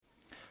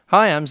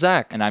Hi, I'm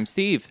Zach. And I'm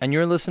Steve. And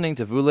you're listening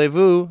to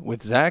Voulez-Vous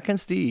with Zach and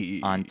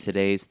Steve. On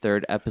today's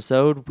third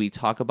episode, we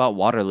talk about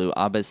Waterloo,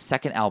 ABBA's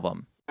second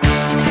album.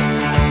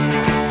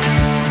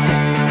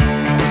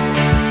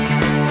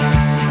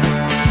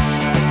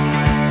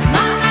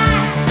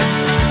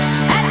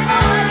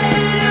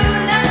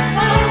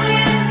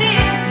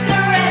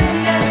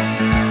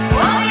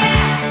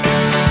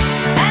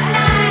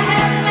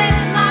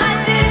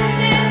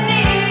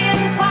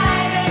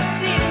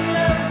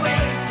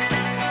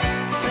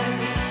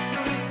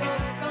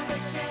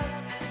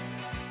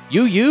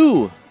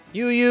 You,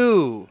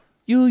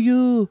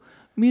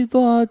 mit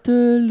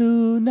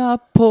Waterloo,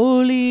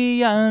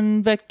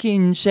 Napoleon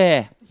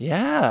Weckinsche.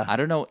 Yeah. I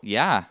don't know.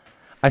 Yeah.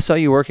 I saw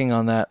you working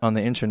on that on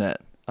the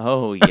internet.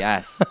 Oh,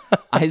 yes.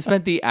 I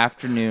spent the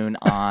afternoon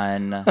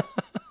on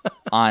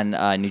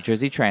New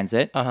Jersey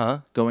Transit,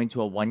 going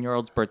to a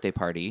 1-year-old's birthday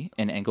party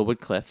in Englewood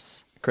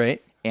Cliffs.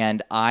 Great.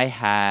 And I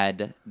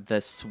had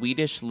the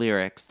Swedish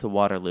lyrics to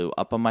Waterloo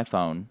up on my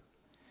phone.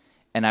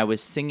 And I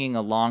was singing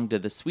along to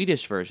the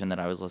Swedish version that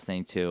I was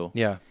listening to.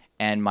 Yeah.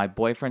 And my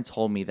boyfriend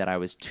told me that I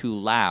was too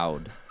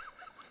loud,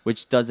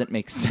 which doesn't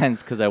make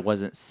sense because I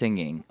wasn't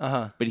singing.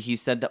 But he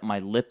said that my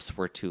lips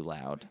were too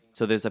loud.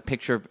 So there's a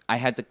picture of, I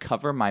had to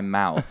cover my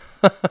mouth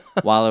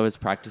while I was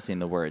practicing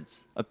the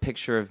words. A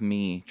picture of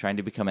me trying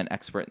to become an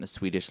expert in the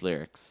Swedish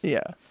lyrics.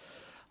 Yeah.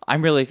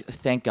 I'm really,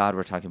 thank God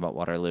we're talking about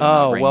Waterloo.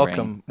 Oh, Ring welcome.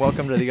 Ring.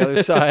 Welcome to the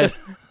other side.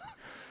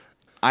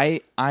 I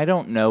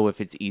don't know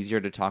if it's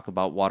easier to talk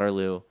about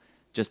Waterloo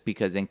just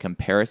because in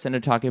comparison to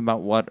talking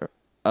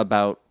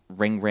about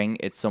Ring Ring,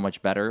 it's so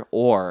much better,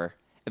 or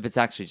if it's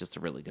actually just a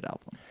really good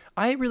album.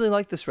 I really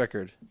like this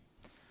record.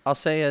 I'll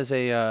say as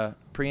a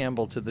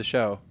preamble to the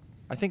show,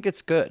 I think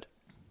it's good.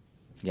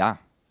 Yeah,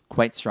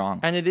 quite strong.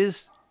 And it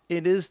is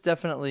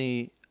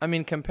definitely, I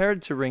mean,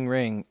 compared to Ring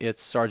Ring,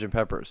 it's Sgt.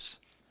 Pepper's.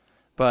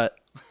 But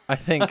I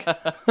think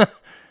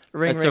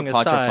Ring Ring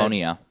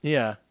aside,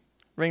 yeah,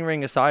 Ring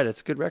Ring aside,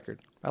 it's a good record.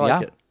 I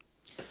like it.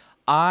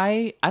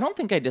 I don't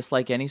think I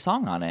dislike any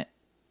song on it.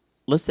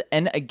 Listen,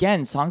 and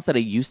again, songs that I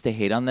used to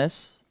hate on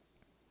this,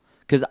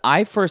 because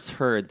I first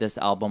heard this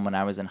album when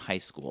I was in high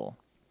school.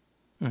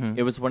 Mm-hmm.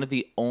 It was one of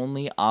the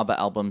only ABBA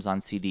albums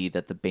on CD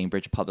that the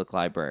Bainbridge Public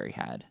Library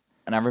had.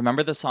 And I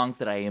remember the songs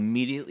that I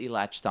immediately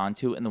latched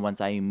onto and the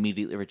ones I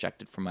immediately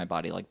rejected from my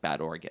body, like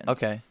Bad Organs.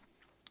 Okay.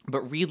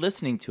 But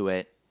re-listening to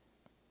it,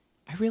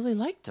 I really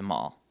liked them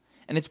all.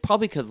 And it's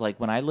probably because,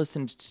 like, when I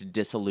listened to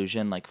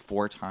Disillusion, like,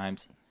 4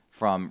 times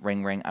from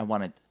Ring Ring, I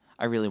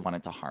really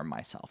wanted to harm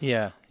myself.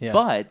 Yeah.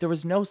 But there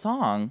was no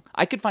song.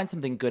 I could find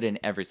something good in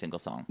every single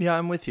song. Yeah,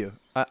 I'm with you.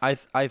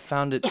 I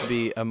found it to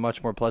be a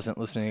much more pleasant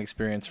listening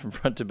experience from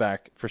front to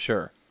back, for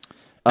sure.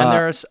 And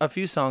there are a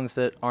few songs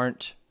that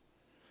aren't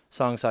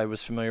songs I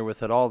was familiar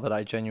with at all that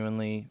I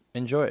genuinely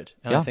enjoyed.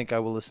 And I think I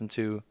will listen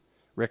to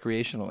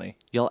recreationally.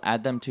 You'll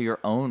add them to your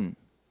own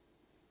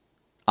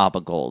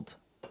ABBA Gold.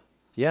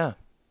 Yeah.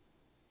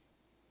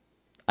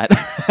 I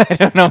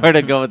don't know where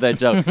to go with that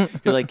joke.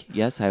 You're like,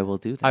 yes, I will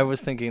do that. I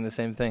was thinking the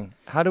same thing.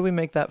 How do we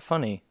make that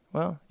funny?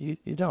 Well, you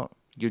don't.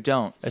 You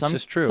don't. It's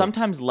just true.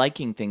 Sometimes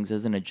liking things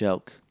isn't a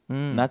joke.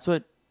 And that's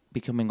what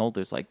becoming older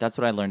is like. That's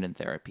what I learned in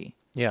therapy.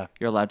 Yeah.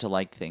 You're allowed to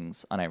like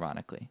things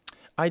unironically.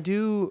 I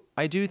do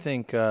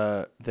think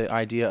the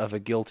idea of a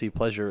guilty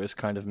pleasure is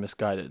kind of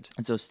misguided.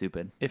 It's so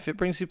stupid. If it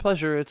brings you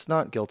pleasure, it's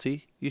not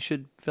guilty. You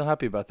should feel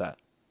happy about that.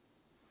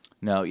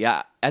 No,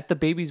 yeah. At the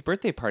baby's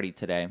birthday party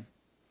today,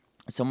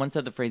 someone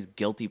said the phrase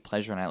guilty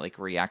pleasure, and I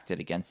reacted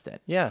against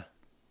it. Yeah.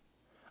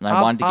 And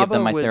I wanted to give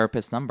them my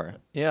therapist's number.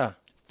 Yeah.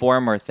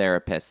 Former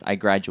therapist. I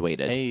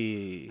graduated.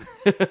 Hey.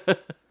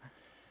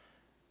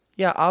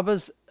 Yeah,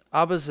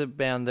 ABBA's a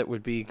band that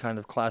would be kind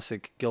of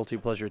classic guilty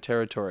pleasure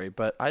territory,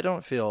 but I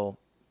don't feel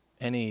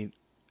any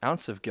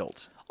ounce of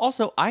guilt.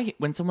 Also,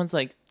 when someone's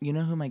like, you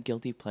know who my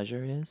guilty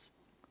pleasure is?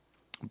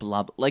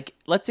 Blah, blah. Like,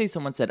 let's say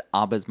someone said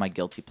ABBA's my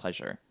guilty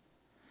pleasure.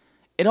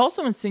 It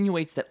also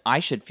insinuates that I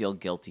should feel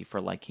guilty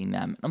for liking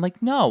them. I'm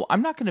like, no,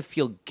 I'm not going to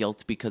feel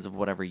guilt because of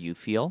whatever you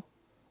feel.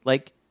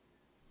 Like,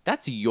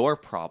 that's your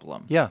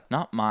problem. Yeah.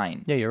 Not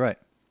mine. Yeah, you're right.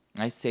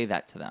 I say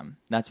that to them.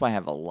 That's why I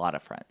have a lot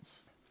of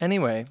friends.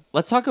 Anyway.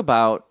 Let's talk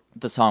about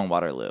the song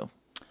Waterloo.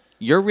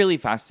 You're really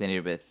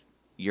fascinated with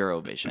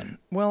Eurovision.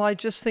 Well, I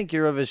just think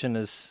Eurovision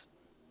is...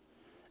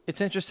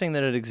 It's interesting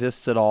that it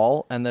exists at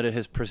all and that it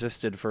has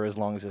persisted for as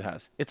long as it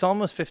has. It's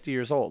almost 50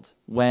 years old.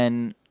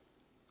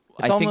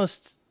 It's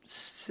almost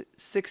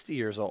 60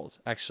 years old,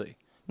 actually.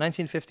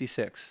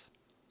 1956.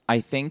 I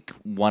think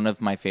one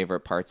of my favorite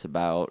parts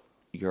about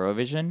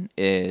Eurovision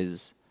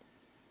is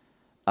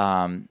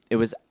it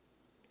was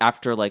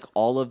after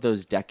all of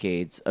those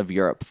decades of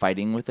Europe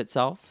fighting with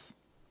itself,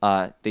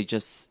 they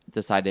just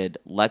decided,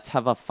 let's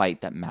have a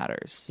fight that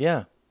matters.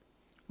 Yeah.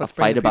 Let's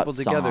bring the people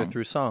together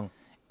through song.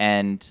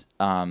 And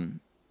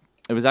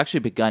it was actually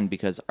begun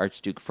because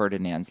Archduke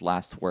Ferdinand's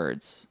last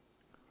words,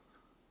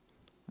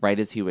 right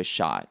as he was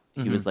shot,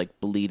 he was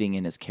bleeding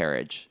in his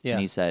carriage. Yeah.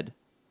 And he said,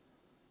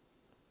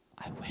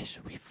 I wish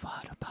we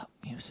fought about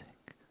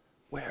music.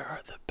 Where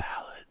are the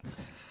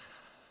ballads?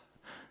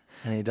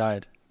 And he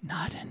died.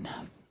 Not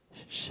enough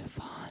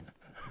chiffon.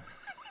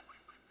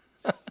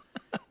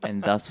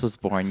 And thus was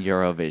born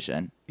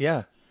Eurovision.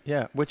 Yeah,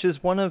 yeah, which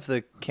is one of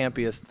the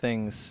campiest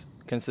things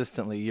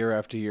consistently year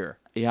after year.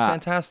 Yeah. It's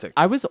fantastic.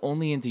 I was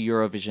only into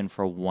Eurovision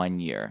for 1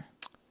 year,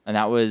 and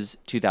that was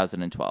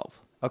 2012.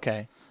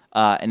 Okay.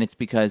 And it's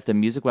because the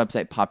music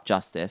website Pop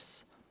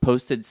Justice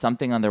posted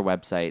something on their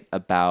website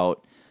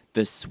about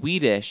the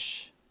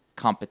Swedish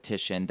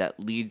competition that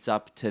leads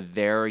up to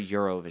their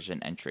Eurovision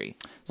entry.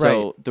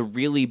 So Right. the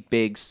really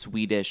big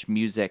Swedish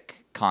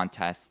music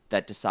contest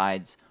that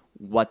decides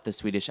what the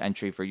Swedish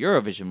entry for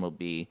Eurovision will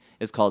be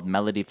is called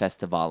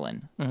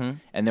Melodifestivalen. Mm-hmm.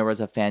 And there was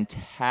a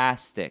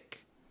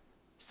fantastic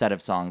set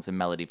of songs in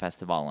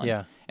Melodifestivalen.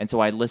 Yeah. And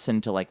so I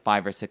listened to like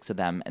 5 or 6 of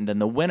them. And then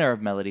the winner of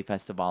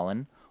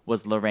Melodifestivalen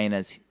was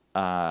Lorena's,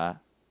 what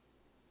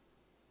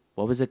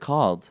was it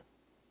called?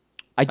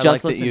 I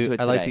just listened to it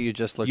today. I like that you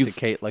just looked at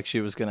Kate like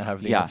she was going to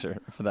have the answer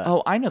for that.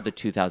 Oh, I know the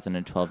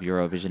 2012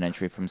 Eurovision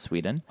entry from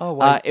Sweden. Oh,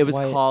 why- it was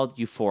why- called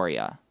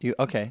Euphoria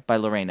Okay. by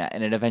Lorena,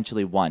 and it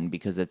eventually won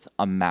because it's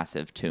a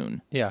massive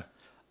tune. Yeah.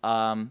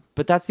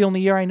 But that's the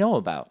only year I know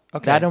about.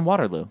 Okay. That and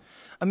Waterloo.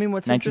 I mean,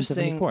 what's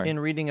interesting 1974. in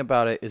reading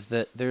about it is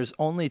that there's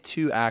only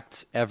 2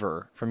 acts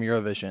ever from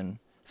Eurovision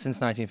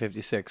since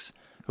 1956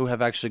 who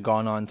have actually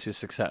gone on to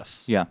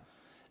success. Yeah.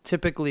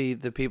 Typically,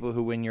 the people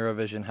who win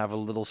Eurovision have a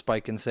little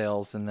spike in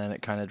sales, and then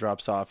it kind of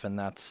drops off, and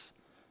that's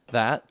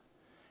that.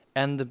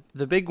 And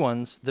the big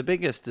ones, the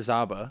biggest is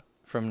ABBA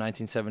from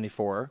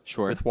 1974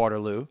 Sure. with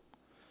Waterloo.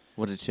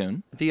 What a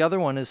tune. The other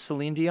one is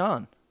Celine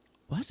Dion,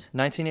 What?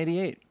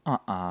 1988.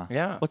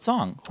 Yeah. What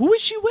song? Who was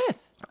she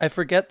with? I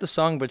forget the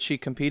song, but she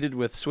competed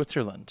with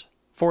Switzerland,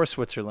 for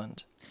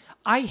Switzerland.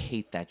 I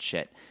hate that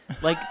shit.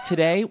 Like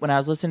today, when I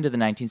was listening to the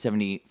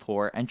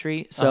 1974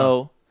 entry,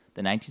 so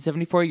the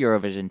 1974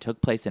 Eurovision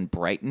took place in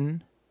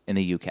Brighton in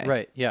the UK.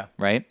 Right, yeah.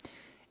 Right?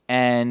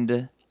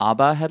 And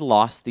ABBA had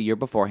lost the year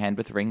beforehand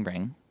with Ring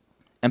Ring.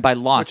 And by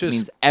lost, Which it is-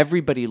 means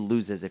everybody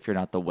loses if you're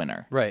not the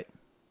winner, Right.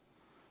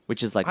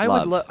 which is like I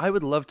love.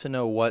 would love to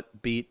know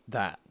what beat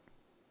that.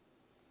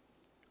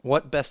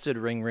 What bested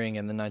Ring Ring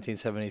in the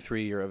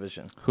 1973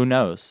 Eurovision? Who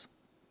knows?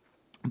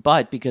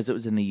 But because it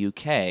was in the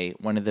UK,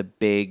 one of the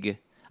big,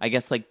 I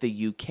guess like the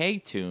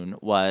UK tune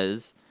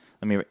was,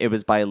 it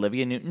was by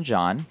Olivia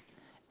Newton-John,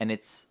 and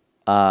it's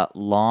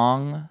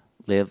Long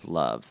Live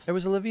Love. It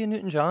was Olivia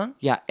Newton-John?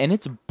 Yeah, and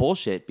it's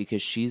bullshit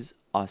because she's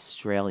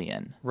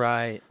Australian.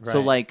 Right.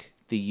 So like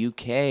the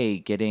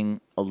UK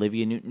getting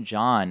Olivia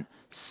Newton-John,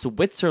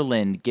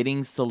 Switzerland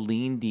getting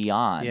Celine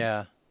Dion.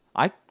 Yeah.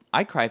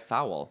 I cry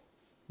foul.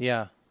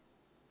 Yeah.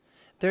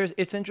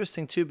 It's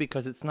interesting too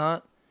because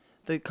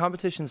the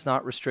competition's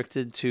not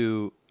restricted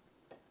to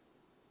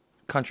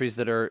countries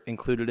that are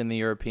included in the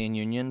European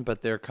Union,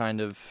 but they're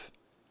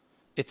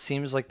it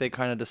seems like they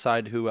kind of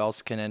decide who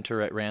else can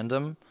enter at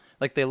random.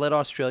 Like they let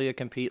Australia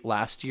compete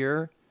last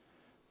year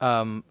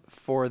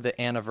for the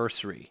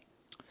anniversary.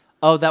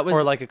 Oh, that was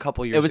Or like a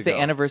couple years ago. It was the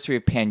anniversary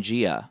of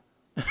Pangea,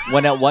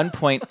 when at one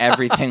point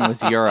everything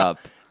was Europe.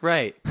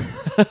 Right.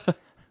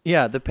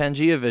 Yeah, the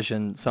Pangea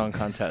Vision Song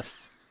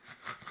Contest.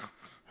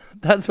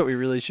 That's what we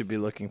really should be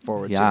looking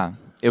forward to. Yeah,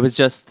 it was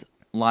just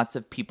lots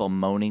of people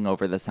moaning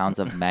over the sounds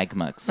of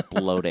magma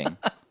exploding.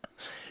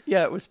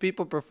 Yeah, it was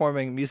people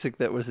performing music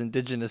that was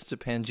indigenous to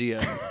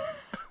Pangea.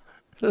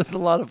 There's a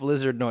lot of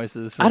lizard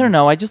noises. I don't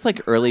know. I just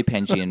like early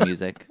Pangean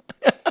music.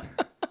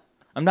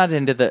 I'm not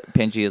into the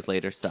Pangea's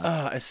later stuff.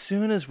 As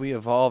soon as we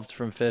evolved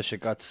from fish, it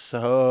got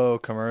so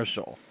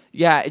commercial.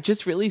 Yeah, it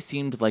just really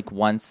seemed like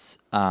once,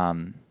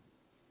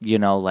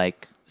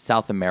 like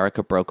South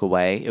America broke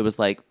away, it was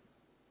like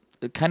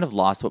it kind of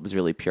lost what was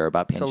really pure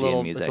about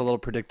Pangean music. It's a little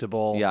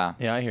predictable. Yeah.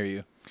 Yeah, I hear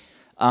you.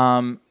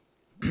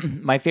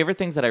 My favorite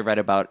things that I read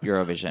about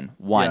Eurovision.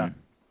 One,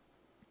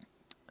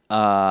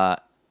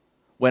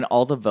 when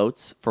all the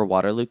votes for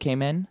Waterloo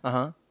came in,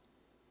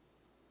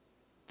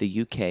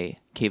 the UK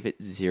gave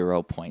it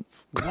 0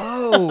 points.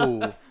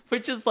 Whoa.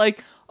 Which is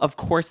like, of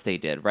course they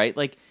did, right?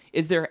 Like,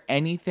 is there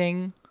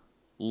anything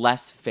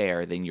less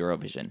fair than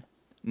Eurovision?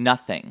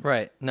 Nothing.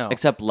 Right, no.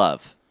 Except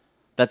love.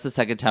 That's the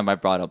second time I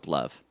brought up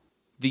love.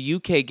 The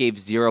UK gave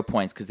 0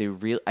 points because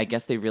I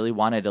guess they really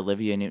wanted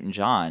Olivia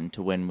Newton-John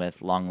to win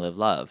with Long Live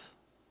Love.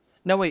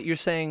 No, wait, you're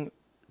saying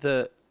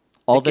they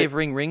the- gave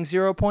Ring Ring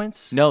 0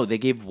 points? No, they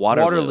gave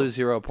Waterloo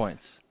 0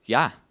 points.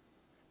 Yeah.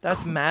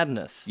 That's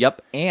madness.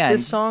 Yep. And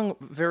This song,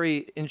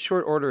 in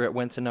short order, it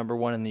went to number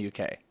 1 in the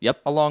UK.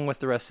 Yep. Along with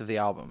the rest of the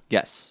album.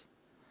 Yes.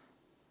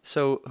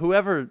 So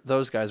whoever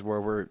those guys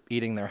were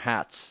eating their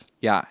hats.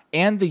 Yeah.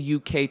 And the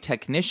UK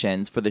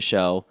technicians for the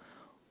show,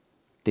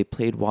 they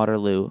played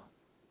Waterloo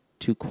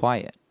too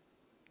quiet.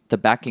 The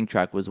backing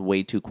track was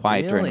way too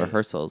quiet during Really?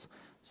 rehearsals.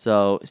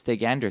 So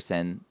Stig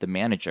Anderson, the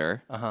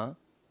manager,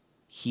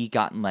 he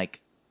got in like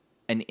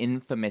an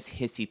infamous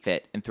hissy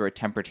fit and threw a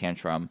temper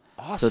tantrum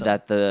so Awesome.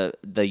 that the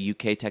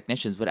UK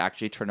technicians would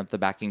actually turn up the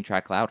backing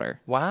track louder.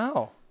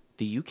 Wow.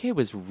 The UK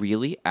was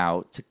really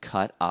out to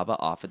cut ABBA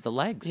off at the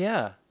legs.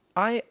 Yeah.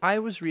 I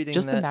was reading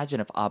Just that. imagine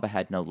if ABBA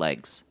had no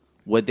legs.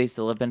 Would they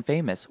still have been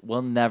famous?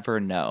 We'll never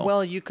know.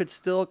 Well, you could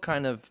still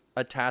kind of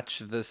attach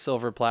the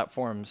silver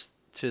platforms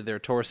to their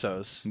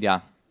torsos,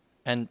 yeah.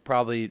 and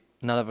probably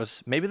none of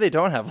us. Maybe they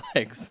don't have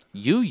legs.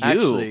 You.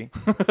 Actually,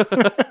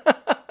 I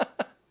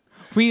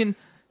mean,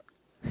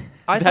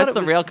 I thought that's it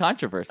the was, real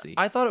controversy.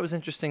 I thought it was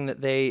interesting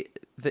that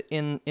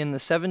in the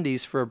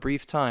 70s, for a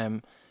brief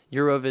time,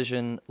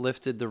 Eurovision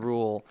lifted the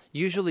rule.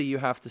 Usually, you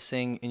have to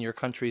sing in your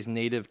country's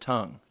native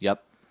tongue.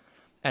 Yep.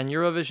 And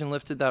Eurovision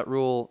lifted that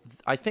rule.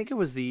 I think it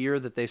was the year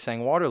that they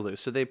sang Waterloo,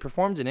 so they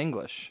performed in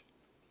English,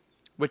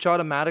 which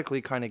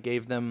automatically kind of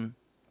gave them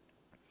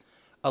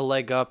a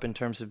leg up in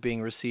terms of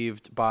being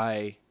received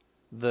by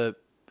the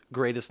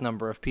greatest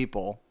number of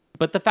people.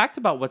 But the fact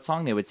about what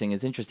song they would sing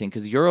is interesting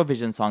because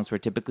Eurovision songs were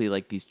typically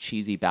like these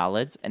cheesy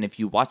ballads, and if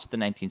you watch the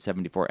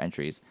 1974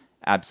 entries,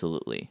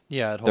 absolutely,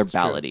 Yeah, it they're holds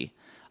true. ballady.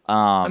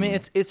 I mean,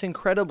 it's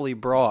incredibly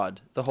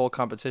broad, the whole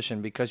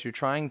competition, because you're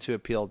trying to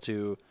appeal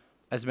to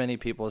as many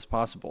people as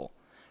possible.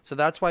 So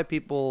that's why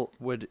people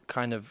would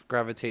kind of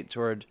gravitate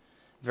toward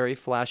very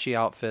flashy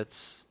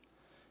outfits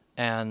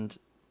and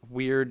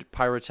weird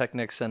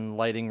pyrotechnics and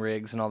lighting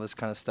rigs and all this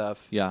kind of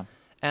stuff. Yeah.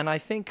 And I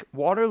think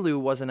Waterloo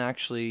wasn't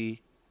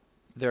actually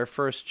their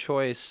first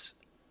choice.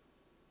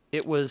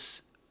 It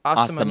was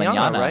Asta Asta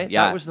Mañana, Mañana, right?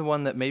 yeah. That was the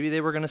one that maybe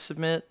they were going to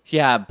submit.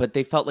 Yeah, but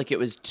they felt like it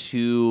was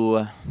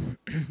too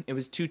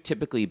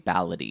typically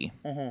ballady.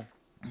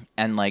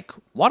 And like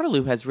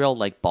Waterloo has real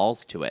like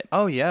balls to it.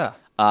 Oh, yeah.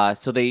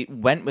 So they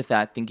went with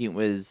that thinking it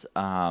was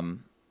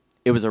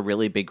a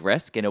really big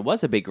risk, and it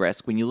was a big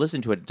risk. When you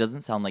listen to it, it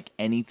doesn't sound like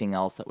anything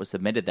else that was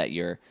submitted that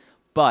year,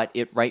 but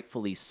it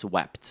rightfully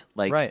swept.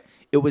 Like Right.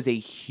 It was a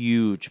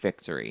huge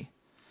victory.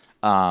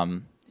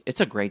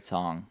 It's a great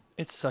song.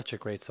 It's such a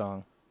great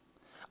song.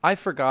 I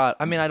forgot.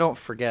 I mean, I don't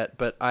forget,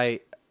 but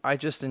I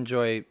just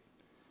enjoy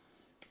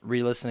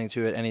re-listening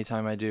to it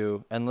anytime I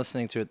do, and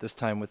listening to it this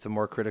time with the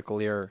more critical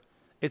ear.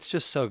 It's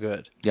just so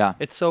good. Yeah.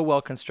 It's so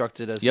well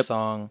constructed as a Yep.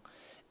 song.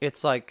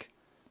 It's like,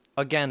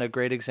 again, a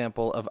great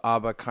example of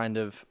ABBA kind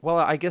of, well,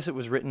 I guess it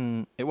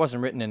wasn't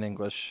written in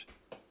English.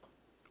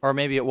 Or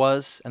maybe it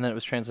was, and then it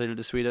was translated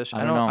to Swedish.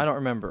 I don't know. I don't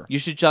remember. You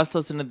should just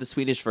listen to the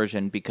Swedish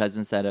version because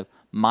instead of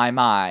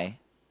my,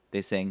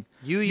 they sing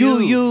You. Jo,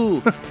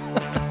 jo,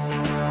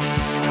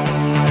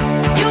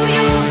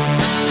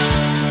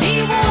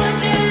 i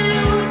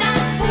Waterloo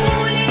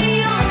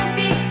Napoleon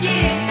fick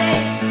ge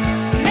sig.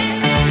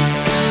 Men,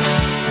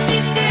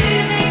 sitt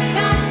öde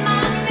kan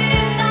man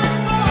möta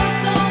på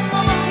så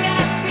många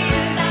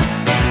skilda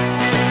sätt.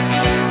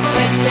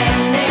 Själv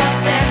kände jag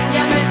sen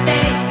jag mött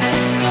dig,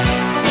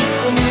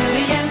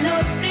 historien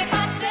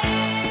upprepar sig.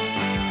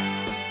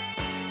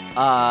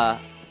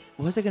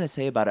 What was I going to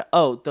say about it?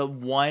 Oh, the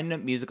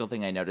one musical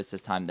thing I noticed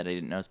this time that I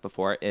didn't notice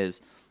before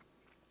is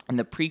in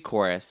the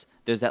pre-chorus,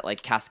 there's that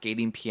like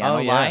cascading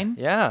piano line.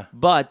 Yeah.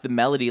 But the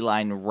melody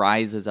line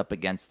rises up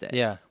against it.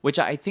 Yeah. Which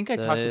I think I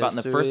talked about in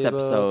the first history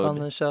book episode. on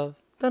the shelf.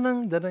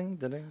 Dun-dun, dun-dun,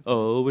 dun-dun.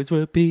 Always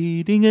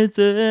repeating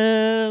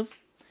itself.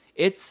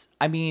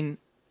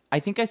 I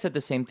think I said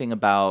the same thing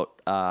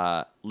about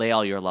Lay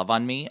All Your Love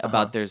on Me,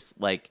 about there's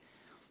like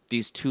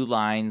these two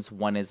lines,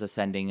 one is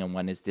ascending and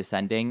one is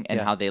descending, and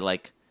Yeah. how they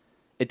like,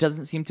 it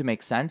doesn't seem to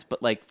make sense,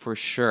 but like for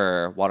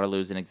sure,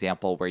 Waterloo's an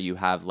example where you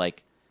have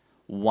like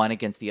one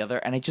against the other,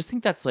 and I just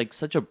think that's like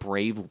such a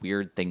brave,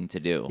 weird thing to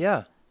do.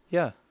 Yeah,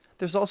 yeah.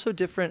 There's also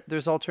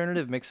there's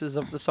alternative mixes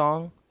of the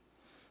song.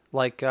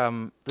 Like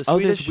the Swedish... Oh,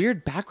 there's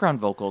weird background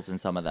vocals in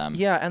some of them.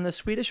 Yeah, and the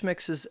Swedish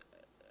mix is,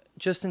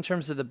 just in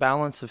terms of the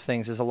balance of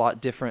things, is a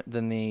lot different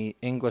than the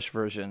English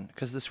version.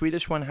 Because the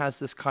Swedish one has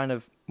this kind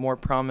of more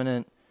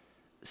prominent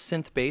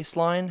synth bass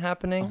line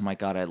happening. Oh my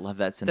god, I love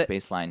that synth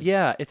bass line.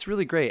 Yeah, it's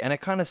really great. And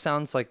it kind of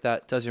sounds like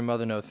that Does Your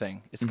Mother Know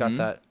thing. It's got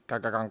that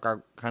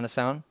kind of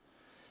sound.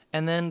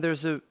 And then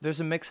there's a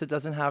mix that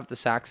doesn't have the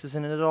saxes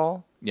in it at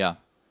all. Yeah.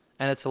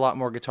 And it's a lot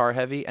more guitar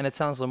heavy. And it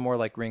sounds a little more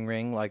like Ring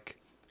Ring, like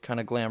kind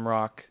of glam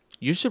rock.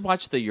 You should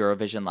watch the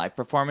Eurovision live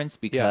performance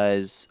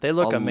because They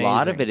look a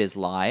lot amazing. of it is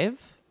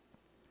live.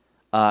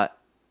 And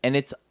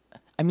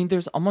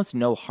there's almost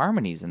no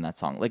harmonies in that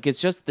song. Like,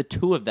 it's just the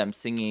two of them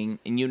singing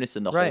in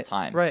unison the whole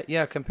time. Right,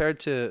 yeah, compared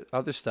to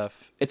other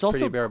stuff. It's also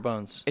pretty bare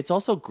bones. It's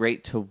also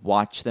great to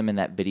watch them in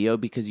that video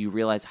because you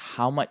realize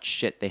how much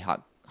shit they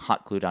hot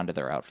glued onto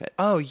their outfits.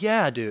 Oh,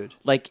 yeah, dude.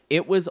 Like,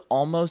 it was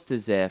almost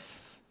as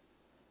if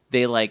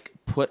they, like,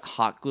 put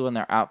hot glue on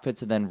their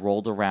outfits and then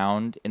rolled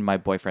around in my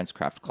boyfriend's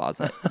craft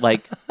closet.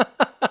 Like,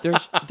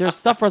 there's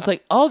stuff where it's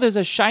like, oh, there's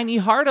a shiny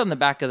heart on the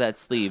back of that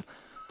sleeve.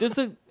 There's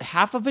a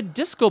half of a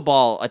disco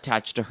ball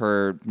attached to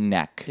her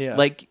neck. Yeah.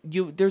 Like,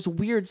 there's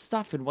weird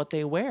stuff in what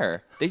they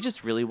wear. They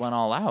just really went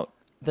all out.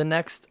 The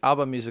next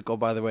ABBA musical,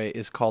 by the way,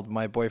 is called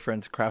My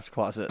Boyfriend's Craft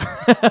Closet.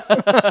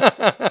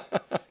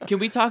 Can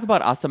we talk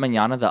about Asta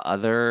Mañana, the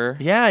other?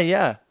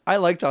 Yeah. I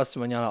liked Asta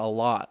Mañana a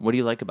lot. What do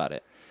you like about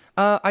it?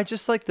 I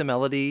just liked the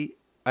melody.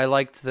 I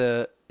liked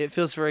it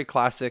feels very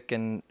classic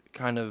and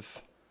kind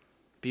of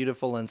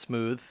beautiful and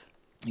smooth.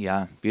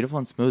 Yeah, beautiful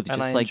and smooth, And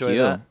just I like enjoy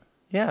you. that.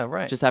 Yeah,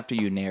 right. Just after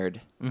you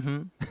nared.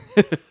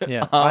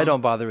 Yeah, I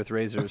don't bother with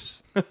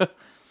razors.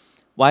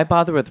 Why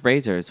bother with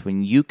razors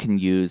when you can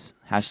use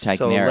hashtag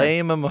Nair?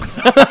 Soleil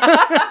Mimosa.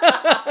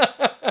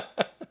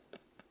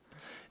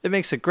 It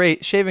makes a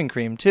great shaving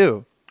cream,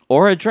 too.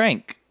 Or a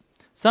drink.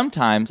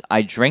 Sometimes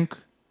I drink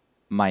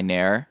my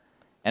Nair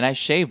and I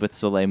shave with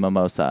Soleil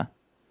Mimosa.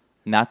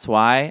 And that's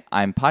why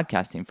I'm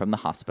podcasting from the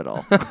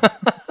hospital.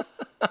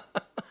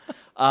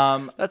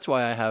 That's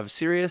why I have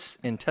serious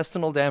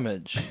intestinal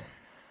damage.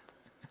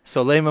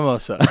 Soleil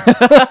Mimosa.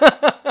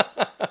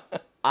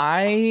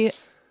 A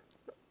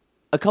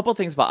couple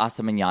things about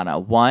Hasta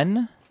Mañana.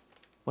 One,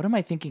 what am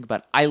I thinking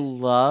about? I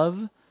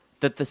love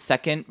that the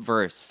second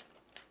verse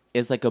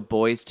is like a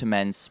Boys to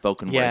Men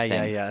spoken word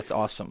thing. Yeah. It's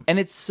awesome. And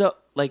it's so,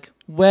 like,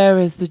 where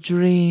is the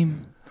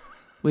dream?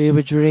 We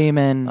were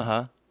dreaming.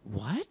 Uh-huh.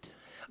 What?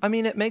 I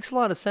mean, it makes a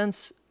lot of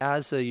sense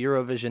as a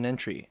Eurovision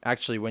entry.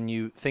 Actually, when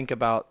you think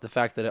about the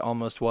fact that it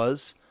almost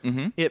was,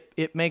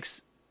 it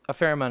makes a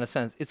fair amount of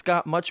sense. It's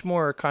got much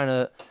more kind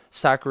of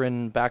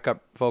saccharine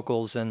backup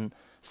vocals and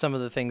some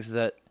of the things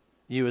that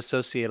you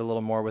associate a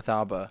little more with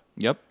ABBA.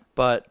 Yep.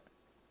 But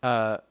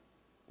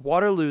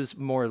Waterloo's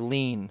more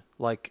lean,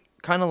 like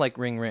kind of like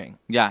Ring Ring.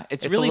 Yeah,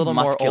 it's really a little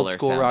muscular more old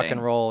school rock sounding.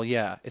 and roll.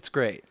 Yeah, it's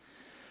great.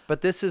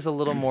 But this is a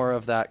little more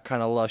of that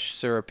kind of lush,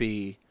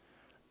 syrupy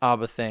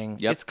ABBA thing.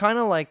 Yep. It's kind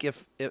of like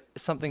if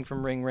something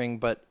from Ring Ring,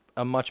 but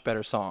a much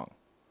better song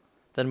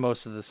than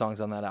most of the songs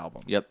on that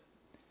album. Yep.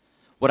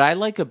 What I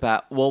like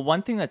about,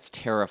 one thing that's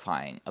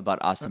terrifying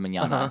about Hasta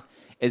Mañana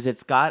is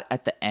it's got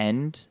at the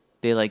end,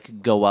 they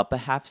like go up a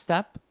half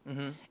step.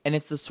 And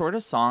it's the sort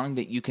of song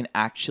that you can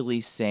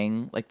actually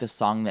sing, like the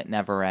song that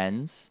never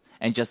ends,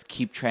 and just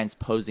keep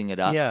transposing it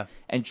up Yeah.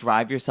 and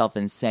drive yourself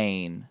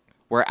insane.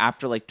 Where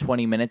after like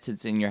 20 minutes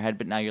it's in your head,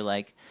 but now you're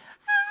like,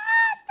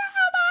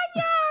 Hasta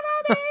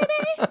Mañana,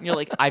 baby. And you're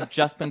like, I've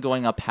just been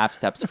going up half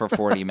steps for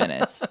 40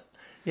 minutes.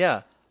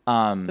 Yeah.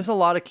 There's a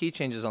lot of key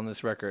changes on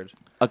this record.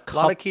 A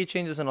lot of key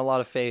changes and a lot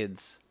of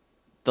fades,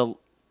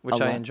 which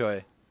I enjoy.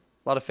 A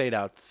lot of fade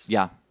outs.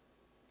 Yeah. I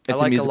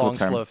It's like a musical long,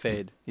 term. slow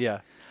fade.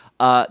 Yeah.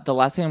 The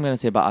last thing I'm going to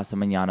say about Hasta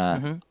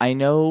Mañana, I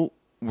know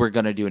we're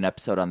going to do an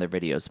episode on their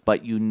videos,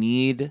 but you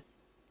need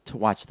to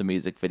watch the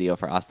music video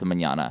for Hasta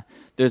Mañana.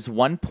 There's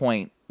one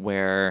point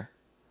where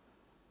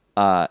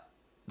I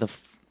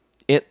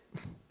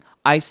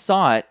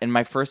saw it, and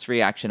my first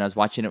reaction, I was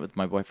watching it with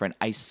my boyfriend,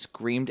 I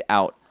screamed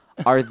out,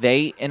 "Are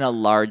they in a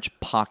large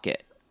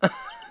pocket?"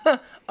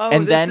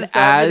 And then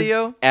as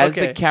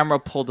the camera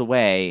pulled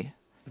away,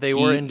 They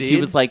were indeed. He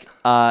was like,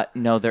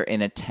 no, they're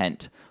in a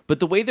tent. But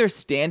the way they're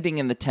standing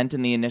in the tent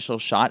in the initial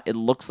shot, it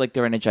looks like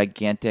they're in a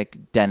gigantic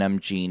denim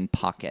jean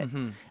pocket.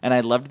 And I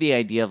loved the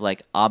idea of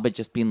like ABBA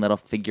just being little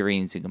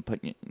figurines you can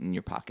put in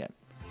your pocket.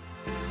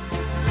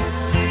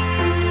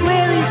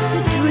 Where is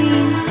the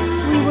dream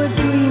we were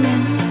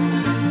dreaming?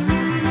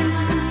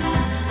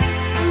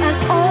 And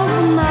all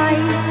the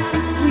nights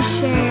we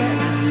shared.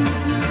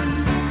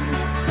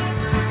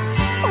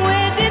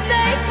 Where did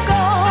they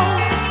go?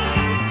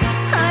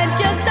 I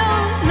just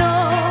don't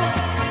know.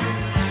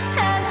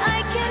 And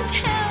I can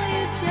tell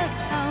you just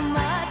how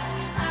much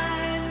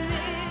I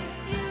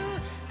miss you.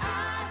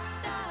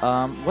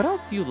 What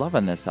else do you love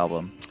on this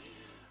album?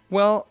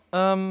 Well,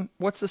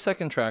 what's the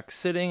second track?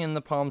 Sitting in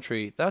the Palm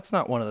Tree. That's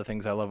not one of the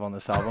things I love on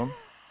this album.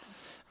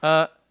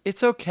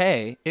 It's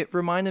okay. It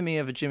reminded me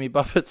of a Jimmy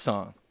Buffett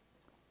song.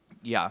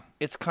 Yeah.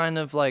 It's kind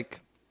of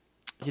like,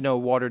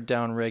 watered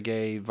down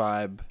reggae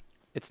vibe.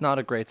 It's not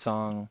a great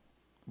song.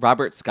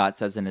 Robert Scott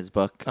says in his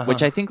book,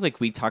 which I think like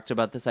we talked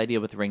about this idea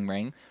with Ring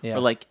Ring, Yeah. or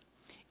like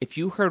if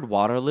you heard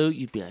Waterloo,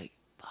 you'd be like,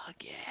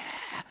 fuck yeah.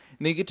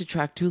 And then you get to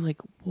track 2, like,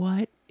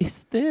 what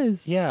is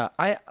this? Yeah,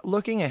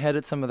 looking ahead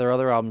at some of their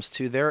other albums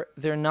too,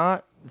 they're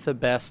not the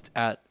best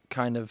at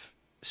kind of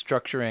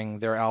structuring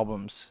their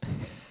albums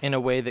in a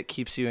way that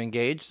keeps you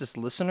engaged as a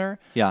listener.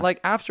 Yeah. Like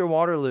After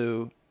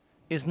Waterloo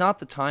is not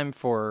the time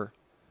for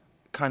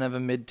kind of a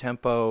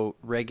mid-tempo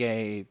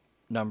reggae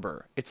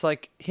number. It's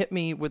like hit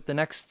me with the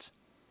next,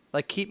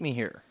 like keep me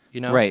here,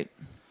 Right.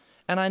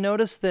 And I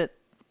noticed that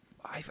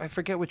I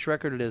forget which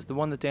record it is, the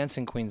one that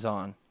Dancing Queen's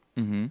on.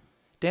 Mm-hmm.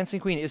 Dancing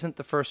Queen isn't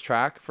the first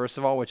track, first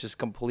of all, which is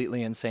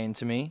completely insane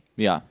to me.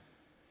 Yeah.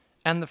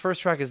 And the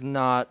first track is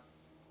not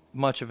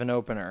much of an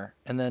opener.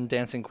 And then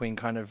Dancing Queen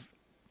kind of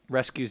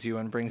rescues you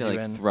and brings To, you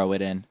like, in. throw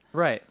it in.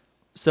 Right.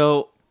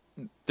 So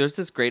there's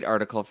this great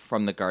article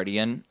from The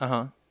Guardian.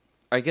 Uh-huh.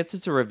 I guess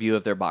it's a review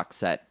of their box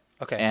set.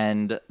 Okay.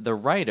 And the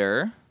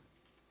writer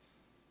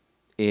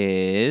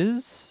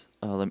is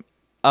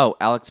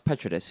Alex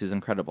Petridis, who's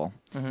incredible.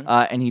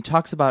 And he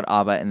talks about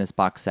ABBA in this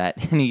box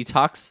set, and he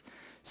talks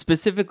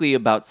specifically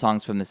about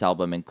songs from this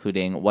album,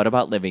 including "What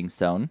About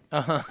Livingstone"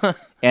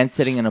 and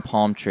 "Sitting in a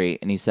Palm Tree."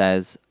 And he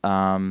says,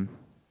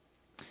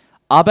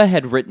 ABBA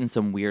had written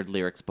some weird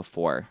lyrics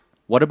before.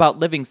 "What About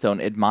Livingstone"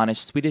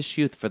 admonished Swedish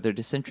youth for their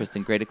disinterest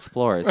in great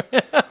explorers,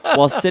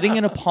 while "Sitting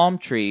in a Palm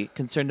Tree"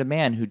 concerned a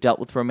man who dealt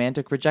with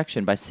romantic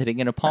rejection by sitting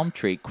in a palm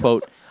tree.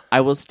 Quote,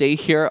 "I will stay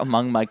here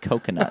among my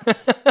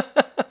coconuts."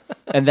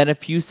 And then a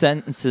few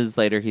sentences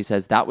later, he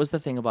says, "That was the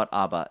thing about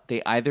ABBA.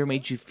 They either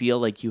made you feel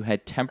like you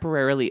had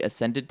temporarily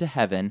ascended to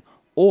heaven,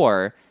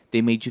 or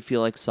They made you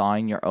feel like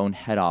sawing your own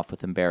head off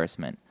with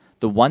embarrassment.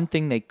 The one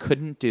thing they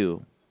couldn't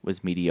do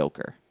was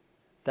mediocre.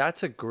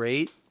 That's a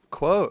great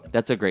quote.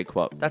 That's a great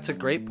quote. That's a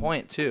great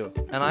point too.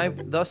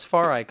 And thus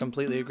far I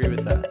completely agree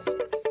with that.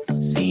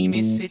 See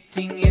me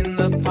sitting in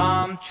the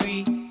palm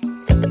tree,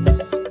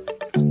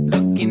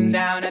 looking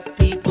down at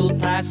people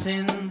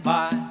passing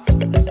by.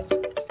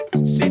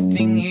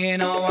 Sitting here,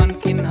 no one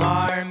can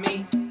harm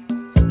me.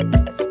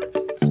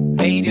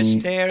 They just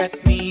stare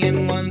at me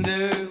and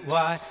wonder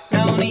why.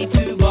 No need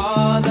to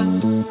bother,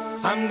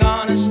 I'm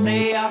gonna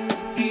stay up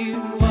here,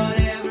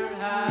 whatever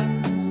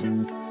happens.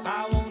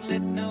 I won't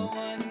let no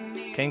one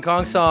near. King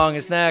Kong Song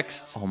is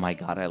next. Oh my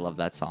God, I love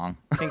that song.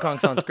 King Kong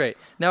Song's great.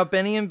 Now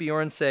Benny and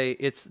Bjorn say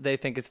they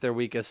think it's their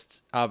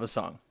weakest ABBA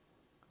song.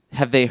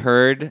 Have they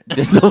heard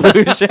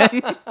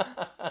Disillusion?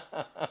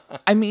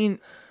 I mean,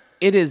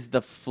 it is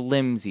the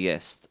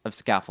flimsiest of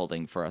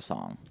scaffolding for a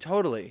song.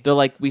 Totally. They're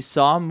like, we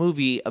saw a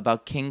movie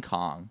about King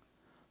Kong,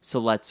 so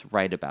let's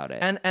write about it.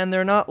 And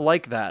they're not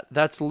like that.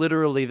 That's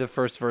literally the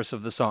first verse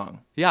of the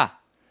song. yeah.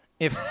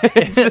 If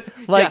it's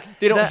like Yeah,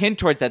 they don't that- hint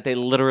towards that. They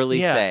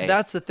literally Yeah, say,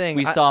 that's the thing.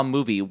 We I- saw a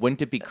movie. Wouldn't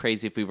it be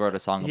crazy if we wrote a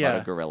song about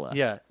a gorilla?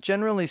 Yeah.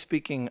 Generally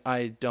speaking,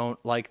 I don't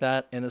like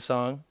that in a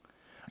song.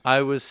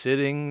 I was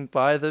sitting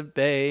by the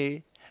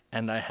bay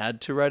and I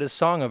had to write a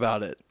song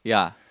about it.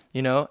 Yeah.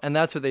 You know, and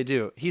that's what they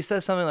do. He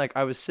says something like,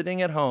 I was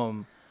sitting at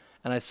home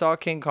and I saw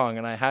King Kong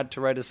and I had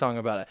to write a song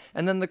about it.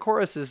 And then the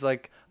chorus is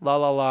like, la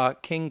la la,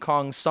 King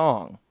Kong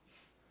song.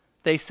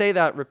 They say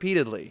that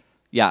repeatedly.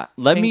 Yeah,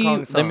 let King me Kong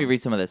let me song.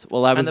 read some of this.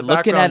 Well, I was the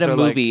looking at backgrounds a are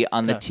like- movie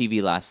on the yeah.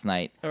 TV last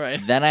night. All right.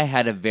 Then I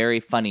had a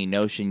very funny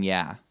notion.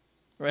 Yeah,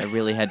 Right. I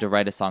really had to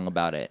write a song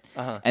about it.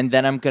 And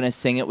then I'm gonna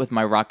sing it with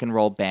my rock and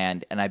roll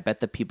band, and I bet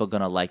the people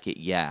gonna like it.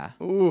 Yeah,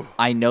 Ooh.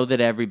 I know that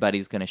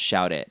everybody's gonna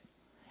shout it.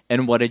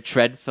 And what a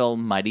dreadful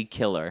mighty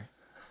killer,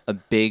 a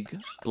big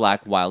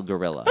black wild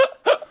gorilla.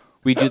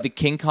 We do the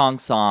King Kong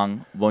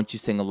song. Won't you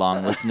sing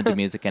along? Listen to the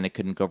music and it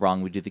couldn't go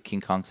wrong. We do the King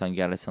Kong song. You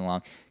gotta sing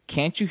along.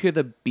 Can't you hear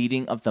the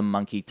beating of the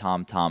monkey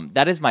tom tom?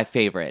 That is my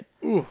favorite.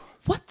 Ooh.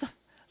 What the?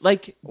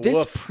 Like, this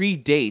Woof.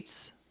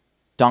 predates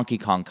Donkey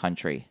Kong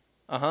Country.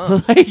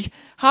 Uh-huh. Like,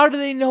 how do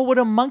they know what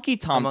a monkey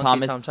tom tom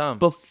monkey is tom-tom.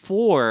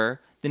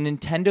 before the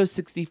Nintendo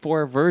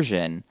 64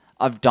 version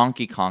of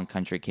Donkey Kong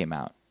Country came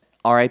out?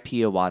 R.I.P.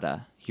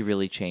 Iwata. He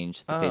really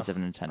changed the face of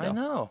Nintendo. I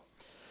know.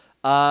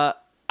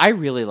 I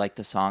really like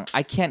the song.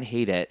 I can't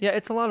hate it. Yeah,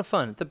 it's a lot of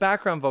fun. The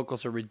background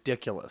vocals are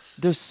ridiculous.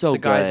 They're so the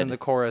guys good. in the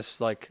chorus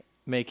like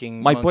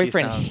making My monkey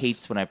boyfriend sounds.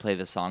 hates when I play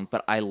the song,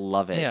 but I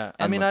love it. Yeah,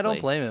 I mean I don't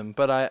endlessly. blame him,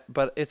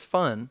 but it's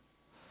fun,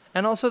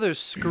 and also there's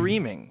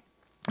screaming,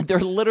 They're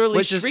literally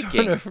which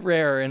shrieking. is sort of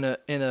rare in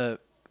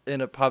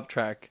a pop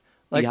track,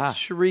 like Yeah.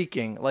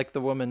 shrieking, like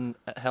the woman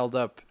held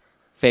up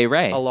Faye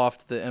Ray.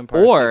 aloft the Empire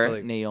State Or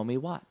Building. Naomi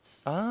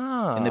Watts.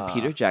 Ah, In the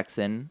Peter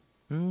Jackson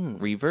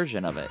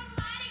reversion of it.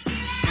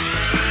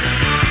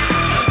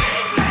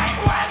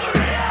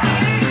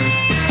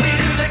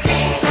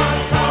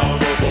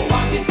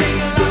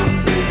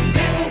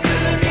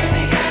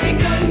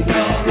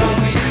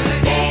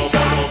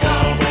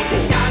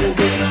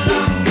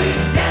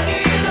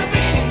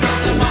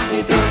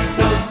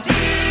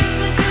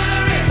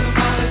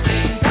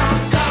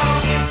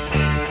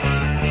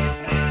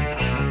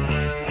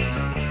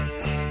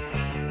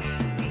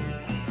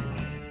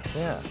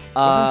 yeah.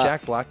 Wasn't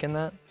Jack Black in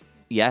that?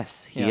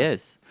 Yes, he Yeah.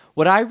 is.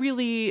 What I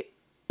really...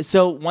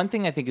 So one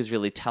thing I think is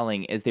really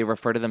telling is they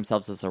refer to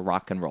themselves as a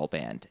rock and roll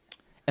band.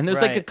 And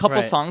there's like a Right, couple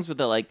right. songs where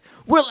they're like,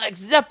 we're like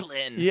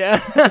Zeppelin. Yeah,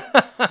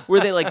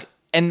 Where they like...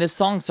 And this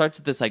song starts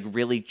with this like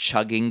really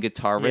chugging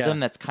guitar rhythm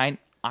Yeah. that's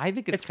I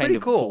think it's it's kind pretty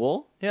of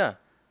cool. Yeah,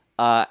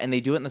 And they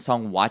do it in the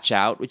song "Watch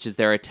Out," which is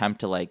their attempt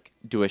to like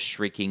do a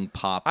shrieking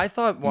pop. I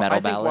thought metal I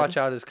think ballad. Watch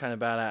Out is kind of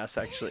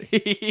badass actually.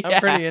 Yeah. I'm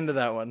pretty into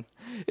that one.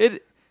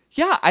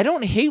 Yeah, I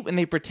don't hate when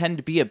they pretend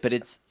to be it, but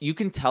it's you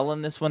can tell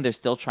in this one they're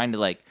still trying to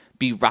like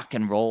be rock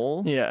and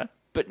roll, Yeah.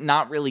 but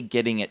not really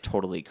getting it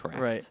totally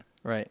correct.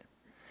 Right.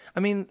 I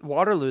mean,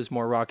 Waterloo's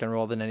more rock and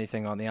roll than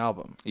anything on the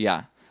album.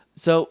 Yeah.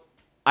 So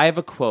I have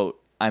a quote.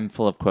 I'm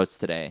full of quotes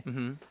today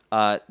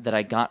that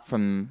I got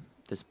from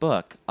this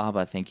book,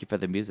 ABBA, Thank You for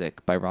the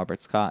Music by Robert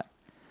Scott.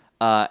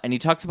 And he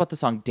talks about the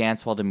song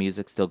Dance While the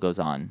Music Still Goes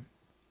On.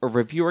 A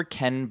reviewer,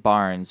 Ken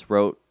Barnes,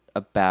 wrote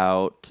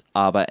about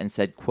ABBA and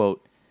said,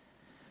 quote,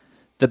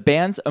 "The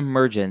band's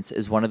emergence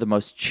is one of the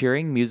most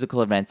cheering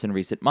musical events in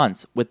recent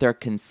months. With their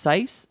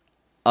concise,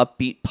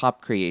 upbeat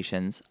pop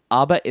creations,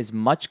 ABBA is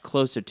much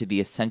closer to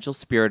the essential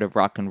spirit of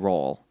rock and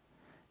roll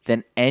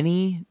than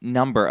any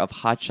number of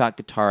hotshot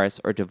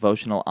guitarists or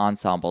devotional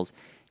ensembles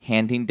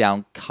handing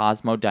down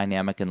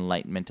cosmodynamic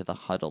enlightenment to the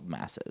huddled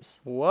masses."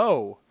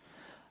 Whoa.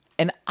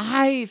 And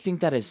I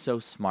think that is so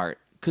smart.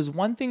 Because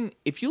one thing,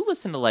 if you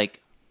listen to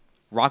like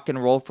rock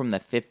and roll from the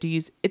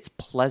 50s, it's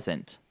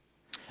pleasant.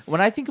 When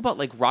I think about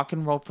like rock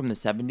and roll from the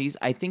 70s,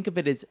 I think of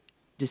it as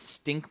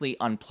distinctly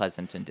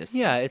unpleasant and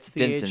distant. Yeah, it's the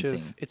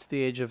distancing.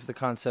 age of the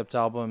concept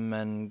album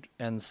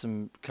and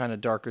some kind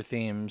of darker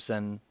themes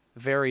and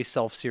very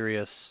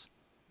self-serious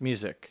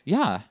music.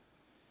 Yeah.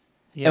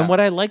 Yeah. And what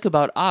I like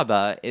about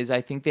ABBA is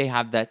I think they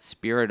have that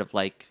spirit of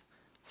like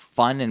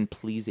fun and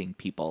pleasing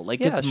people. Like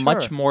Yeah, it's sure,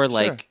 much more sure.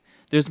 like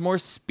there's more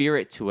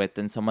spirit to it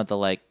than some of the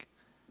like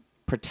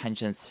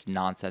pretentious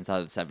nonsense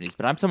out of the 70s.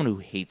 But I'm someone who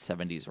hates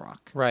 70s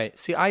rock. Right.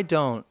 See, I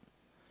don't.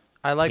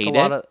 I like Hate a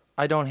lot it? of.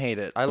 I don't hate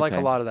it. I like a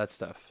Okay. lot of that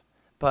stuff,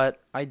 but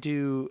I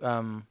do.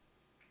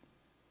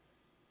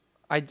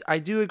 I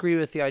do agree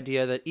with the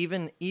idea that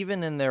even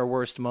in their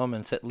worst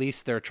moments, at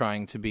least they're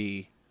trying to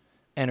be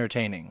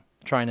entertaining,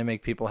 trying to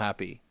make people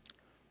happy.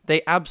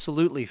 They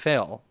absolutely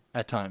fail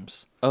at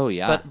times, Oh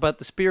yeah. but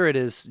the spirit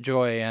is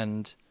joy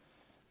and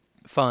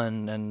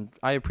fun, and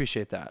I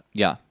appreciate that.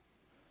 Yeah.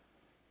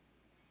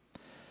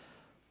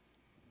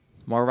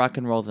 More rock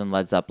and roll than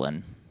Led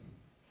Zeppelin.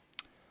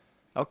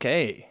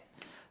 Okay.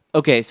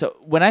 Okay, so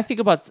when I think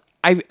about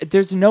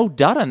there's no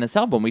dud on this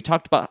album. We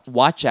talked about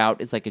Watch Out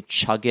is like a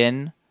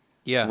chuggin'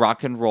 Yeah.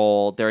 rock and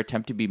roll, their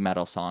attempt to be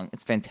metal song.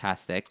 It's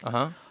fantastic.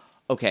 Uh-huh.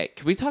 Okay,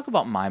 can we talk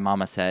about My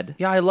Mama Said?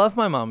 Yeah, I love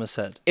My Mama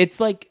Said. It's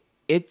like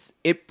it's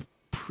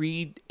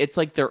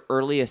like their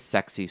earliest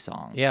sexy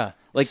song. Yeah.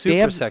 Like super they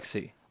have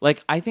sexy.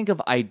 Like I think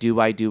of I do.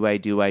 I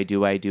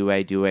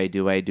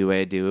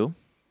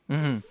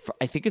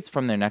think it's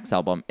from their next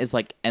album. Is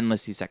like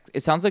endlessly sexy.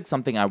 It sounds like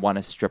something I want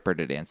a stripper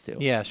to dance to.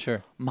 Yeah,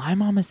 sure. My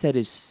Mama Said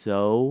is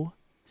so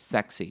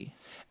sexy.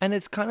 And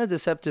it's kind of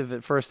deceptive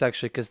at first,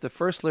 actually, because the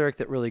first lyric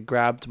that really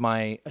grabbed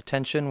my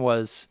attention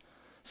was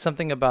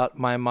something about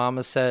my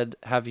mama said,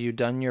 "Have you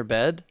done your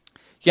bed?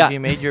 Yeah. Have you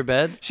made your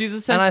bed?" She's And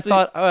essentially. I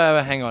thought,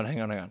 oh, hang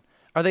on.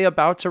 Are they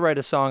about to write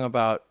a song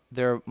about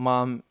their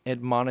mom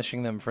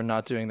admonishing them for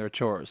not doing their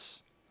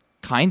chores?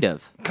 Kind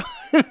of.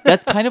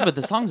 That's kind of what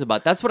the song's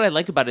about. That's what I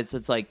like about it.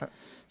 It's like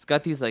it's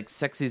got these like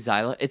sexy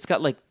xylophone. It's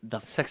got like the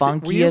Sexy.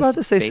 funkiest. Were you about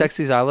to say bass.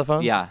 sexy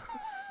xylophones? Yeah.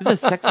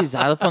 There's a sexy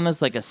xylophone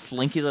that's like a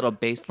slinky little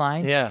bass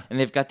line. Yeah. And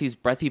they've got these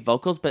breathy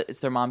vocals, but it's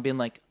their mom being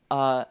like,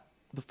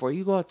 before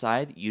you go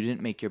outside, you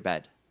didn't make your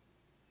bed.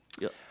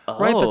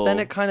 Right, but then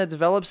Oh. it kind of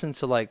develops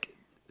into like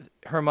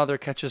her mother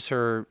catches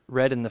her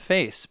red in the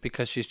face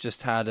because she's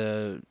just had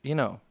a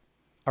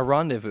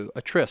rendezvous,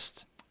 a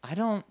tryst. I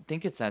don't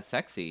think it's that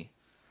sexy.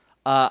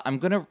 I'm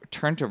going to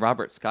turn to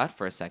Robert Scott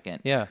for a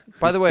second. Yeah.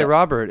 By the way, said-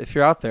 Robert, if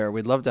you're out there,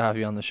 we'd love to have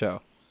you on the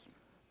show.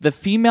 The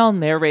female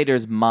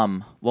narrator's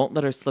mum won't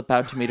let her slip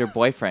out to meet her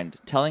boyfriend,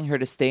 telling her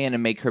to stay in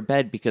and make her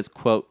bed because,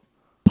 quote,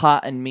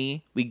 Pa and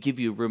me, we give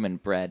you room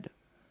and bread.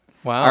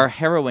 Wow. Our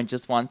heroine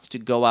just wants to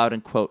go out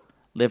and, quote,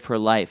 live her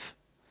life.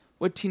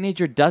 What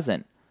teenager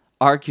doesn't?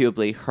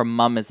 Arguably, her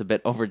mum is a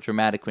bit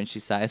overdramatic when she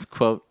sighs,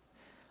 quote,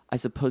 I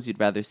suppose you'd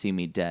rather see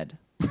me dead.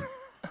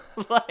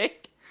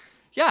 Like,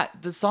 yeah,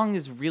 the song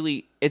is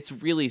really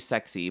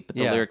sexy, but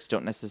the Yeah. lyrics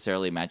don't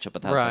necessarily match up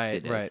with how sexy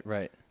it is.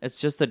 Right. It's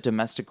just a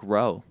domestic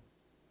row,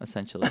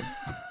 essentially.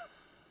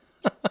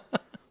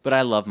 But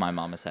I love My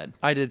Mama Said.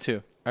 I did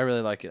too. I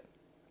really like it.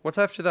 What's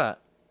after that?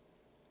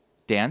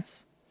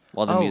 Dance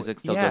while the music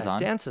still goes on.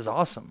 Dance is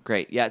awesome.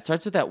 Great. Yeah, it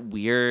starts with that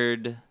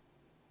weird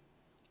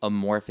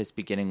amorphous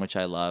beginning, which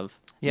I love.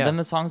 Yeah. And then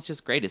the song's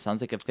just great. It sounds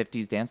like a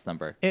 50s dance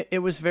number. It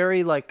was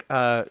very like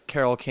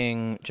Carole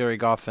King, Jerry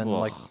Goffin, Ugh,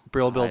 like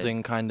brill God.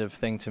 building kind of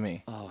thing to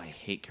me. Oh, I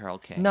hate Carole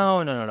King.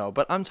 No.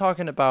 But I'm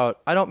talking about.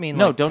 I don't mean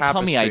No, like don't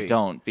tell me I Tapestry.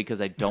 don't,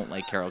 because I don't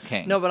like Carole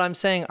King. No, but I'm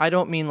saying I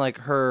don't mean like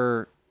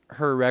her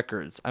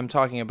records. I'm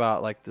talking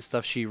about like the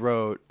stuff she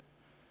wrote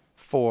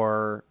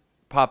for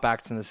pop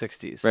acts in the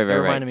 60s. Right, It right.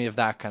 reminded me of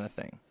that kind of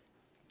thing.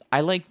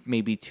 I like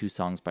maybe 2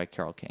 songs by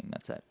Carole King.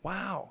 That's it.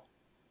 Wow.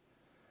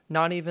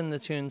 Not even the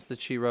tunes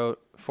that she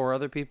wrote for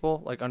other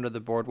people, like Under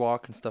the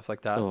Boardwalk and stuff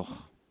like that. Ugh.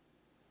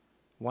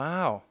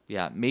 Wow.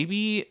 Yeah,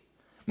 maybe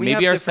We have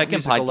our different second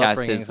musical podcast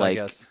upbringings, is I like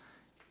guess.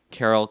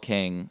 Carole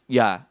King.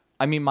 Yeah.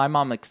 I mean, my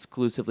mom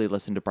exclusively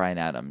listened to Bryan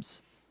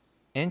Adams.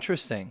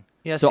 Interesting.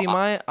 Yeah, So see,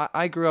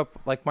 I grew up,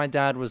 like, my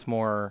dad was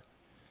more,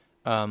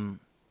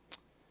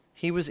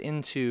 he was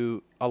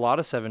into a lot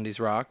of 70s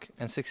rock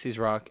and 60s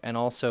rock, and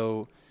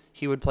also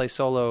he would play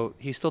solo,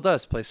 he still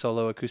does play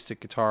solo acoustic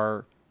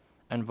guitar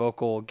and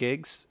vocal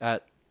gigs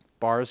at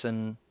bars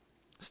and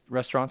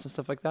restaurants and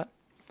stuff like that.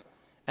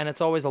 And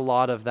it's always a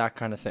lot of that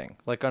kind of thing,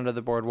 like Under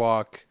the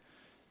Boardwalk,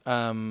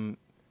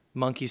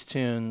 Monkeys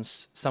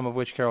tunes, some of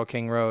which Carole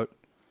King wrote,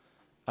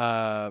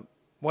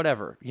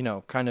 whatever,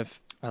 kind of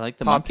I like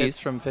the pop Monkees. hits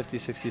from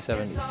 50s, 60s,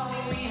 70s.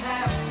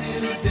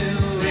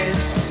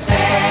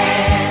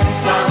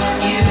 Dance while the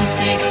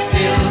music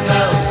still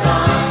goes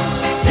on.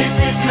 This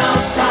is no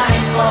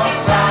time for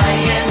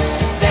crying.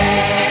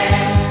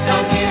 Dance,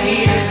 don't you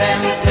hear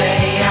them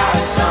play our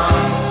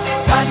song?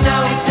 God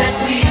knows that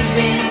we've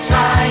been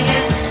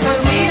trying, but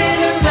we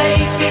didn't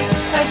make it,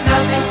 'cause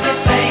nothing's the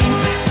same.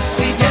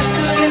 We just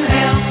couldn't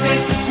help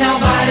it,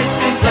 nobody's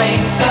to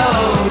blame. So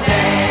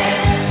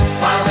dance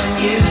while the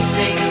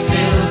music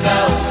still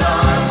goes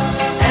on,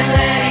 and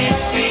let it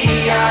be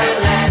our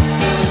last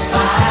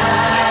goodbye.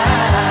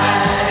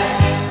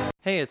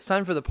 Hey, it's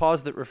time for the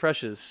pause that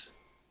refreshes.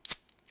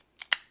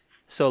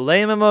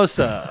 Soleil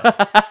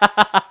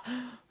Mimosa.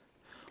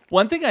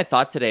 One thing I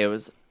thought today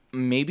was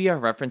maybe our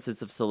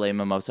references of Soleil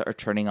Mimosa are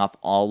turning off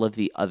all of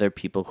the other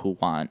people who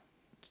want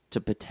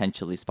to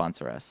potentially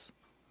sponsor us.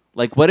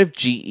 Like, what if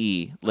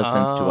GE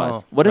listens to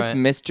us? What if right.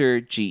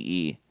 Mr.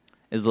 GE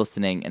is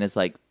listening and is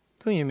like,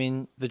 Who you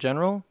mean? The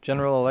General?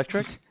 General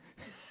Electric?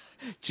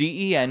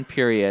 GEN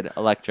period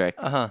electric.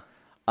 Uh-huh.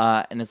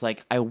 And it's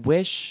like, I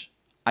wish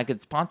I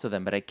could sponsor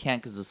them, but I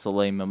can't because of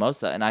Soleil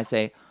Mimosa. And I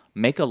say,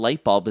 make a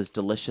light bulb as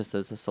delicious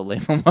as a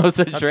Soleil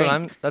Mimosa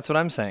drink. That's what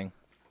I'm saying.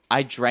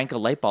 I drank a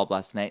light bulb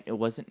last night. It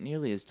wasn't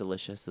nearly as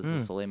delicious as a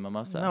Soleil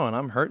Mimosa. No, and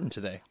I'm hurting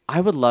today.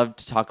 I would love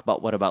to talk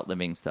about What About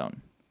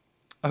Livingstone,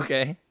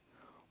 Okay.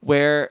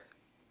 where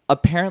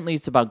apparently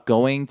it's about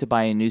going to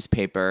buy a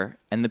newspaper,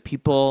 and the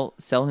people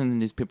selling the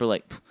newspaper are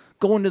like,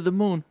 going to the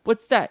moon,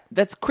 what's that?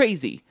 That's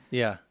crazy.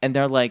 Yeah. And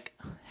they're like,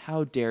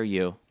 how dare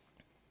you?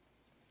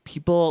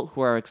 People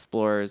who are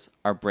explorers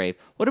are brave.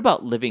 What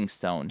about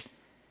Livingstone?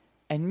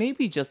 And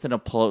maybe just in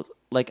a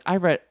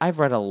I've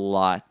read a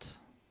lot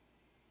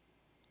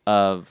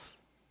of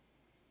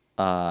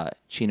Chinua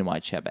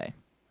Achebe.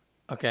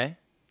 Okay.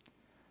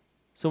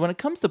 So when it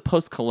comes to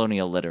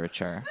post-colonial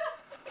literature,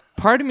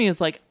 part of me is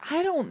like,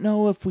 I don't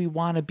know if we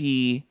want to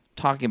be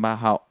talking about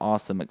how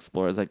awesome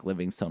explorers like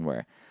Livingstone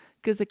were,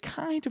 because it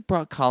kind of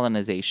brought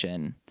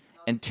colonization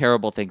and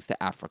terrible things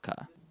to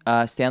Africa.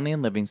 Stanley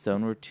and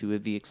Livingstone were two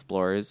of the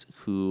explorers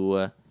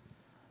who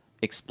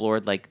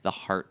explored like the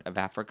heart of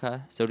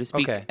Africa, so to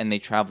speak, Okay. and they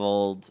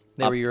traveled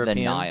They up were the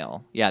European?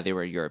 Nile. Yeah, they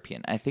were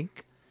European.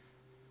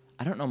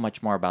 I don't know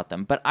much more about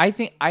them, but I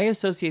think I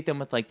associate them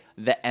with like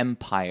the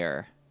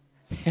empire.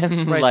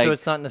 And Right, like, so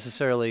it's not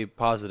necessarily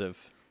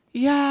positive.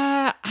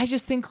 yeah, I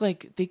just think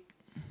like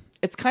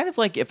it's kind of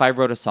like if I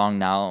wrote a song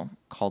now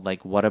called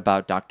like What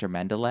About Dr.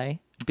 Mendeley?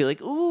 I'd be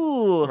like,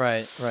 ooh,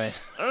 Right.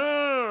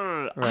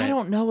 I Right.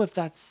 don't know if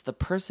that's the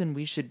person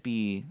we should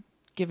be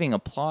giving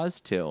applause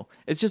to.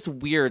 It's just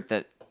weird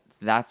that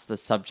that's the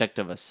subject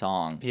of a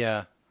song.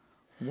 Yeah.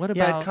 What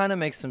Yeah, about it kind of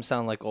makes them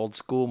sound like old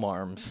school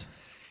marms.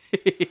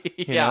 You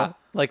yeah. know?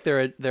 Like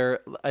they're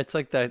it's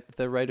like that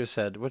the writer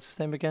said, what's his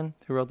name again?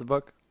 Who wrote the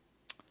book?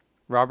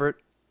 Robert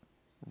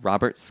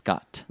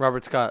Scott.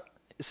 Scott,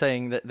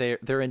 saying that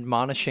they're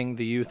admonishing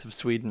the youth of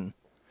Sweden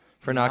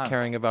for not Yeah.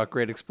 caring about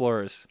great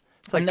explorers.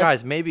 It's like, And that-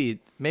 guys, maybe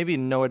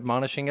no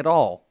admonishing at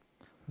all.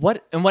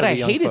 What For I the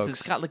young hate is folks.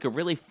 it's got like a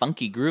really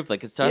funky groove.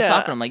 Like it starts Yeah.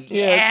 off and I'm like,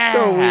 Yeah, it's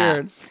so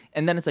weird.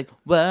 And then it's like,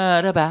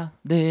 what about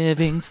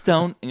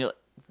Livingstone? And you're like,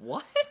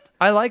 what?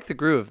 I like the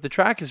groove. The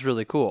track is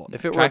really cool.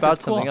 If it were Track about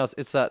is cool. something else,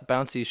 it's that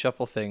bouncy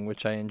shuffle thing,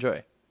 which I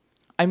enjoy.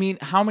 I mean,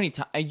 how many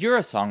times? You're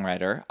a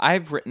songwriter.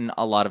 I've written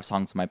a lot of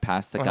songs in my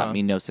past that got Uh-huh.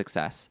 me no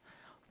success.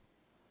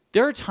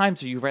 There are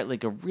times where you write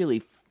like a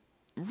really,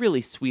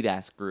 really sweet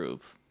ass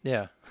groove,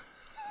 Yeah.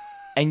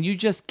 and you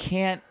just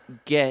can't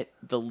get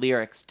the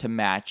lyrics to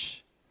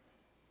match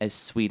as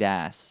sweet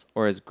ass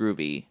or as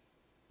groovy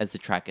as the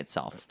track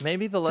itself.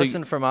 Maybe the So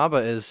lesson from ABBA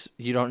is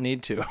you don't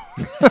need to.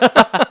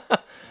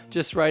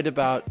 Just write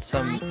about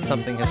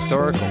something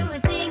historical.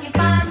 What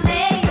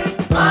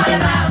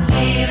about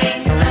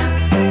Livingstone?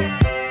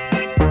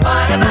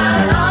 What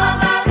about all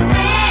those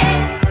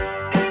men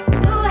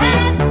who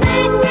have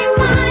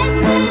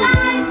sacrificed their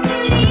lives to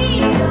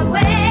lead the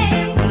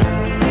way?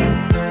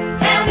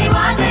 Tell me,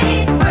 was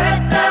it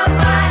worth the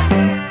while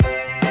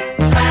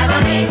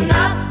traveling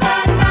up the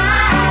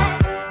Nile,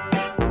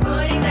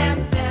 putting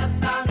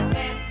themselves on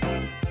test?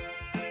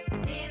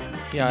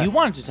 Yeah. You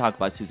wanted to talk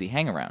about Susie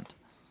Hangaround.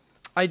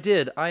 I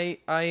did. I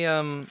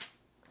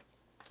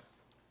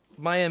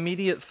my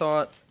immediate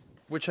thought,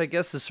 which I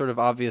guess is sort of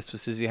obvious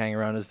with Susie Hang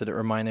Around, is that it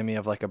reminded me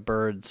of like a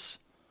Birds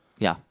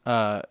Yeah.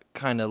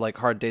 kind of like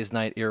Hard Day's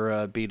Night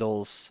era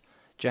Beatles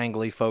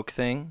jangly folk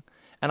thing.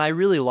 And I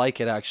really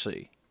like it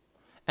actually.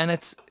 And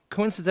it's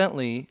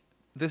coincidentally,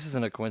 this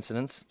isn't a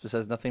coincidence. This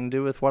has nothing to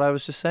do with what I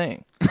was just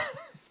saying.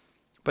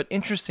 But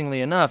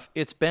interestingly enough,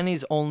 it's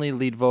Benny's only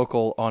lead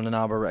vocal on an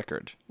ABBA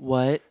record.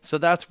 What? So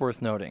that's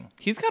worth noting.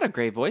 He's got a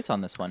great voice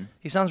on this one.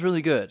 He sounds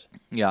really good.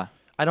 Yeah.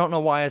 I don't know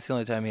why it's the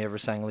only time he ever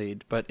sang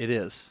lead, but it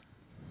is.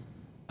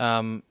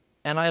 And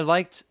I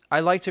liked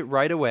it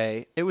right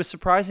away. It was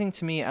surprising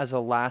to me as a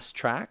last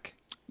track.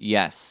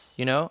 Yes.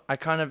 You know, I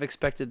kind of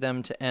expected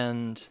them to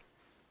end.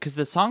 Because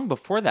the song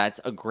before that's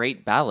a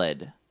great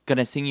ballad.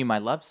 Gonna Sing You My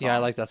Love song. Yeah, I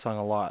like that song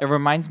a lot. It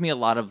reminds me a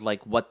lot of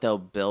like what they'll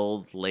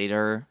build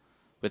later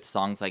with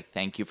songs like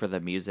Thank You for the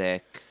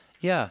Music.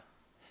 Yeah.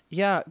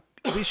 Yeah,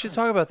 we should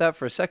talk about that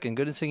for a second.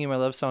 Good and Singing My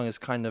Love Song is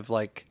kind of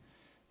like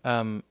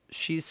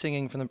she's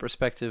singing from the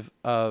perspective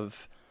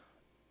of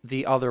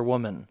the other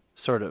woman,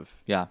 sort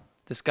of. Yeah.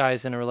 This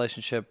guy's in a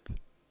relationship,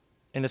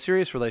 in a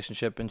serious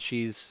relationship, and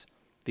she's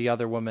the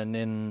other woman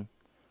in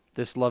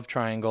this love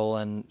triangle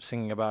and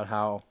singing about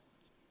how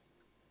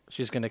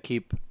she's going to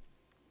keep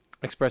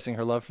expressing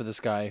her love for this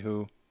guy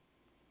who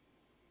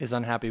is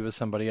unhappy with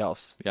somebody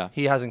else. Yeah.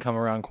 He hasn't come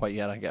around quite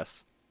yet, I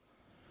guess.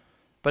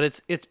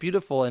 But it's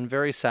beautiful and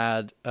very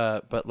sad,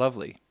 but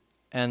lovely.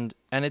 And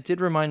it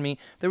did remind me,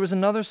 there was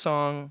another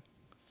song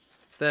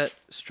that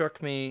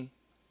struck me.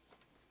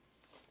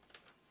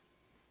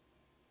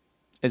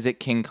 Is it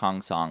King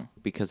Kong song?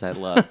 Because I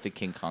love the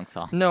King Kong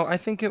song. No, I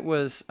think it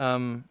was.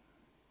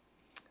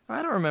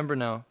 I don't remember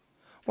now.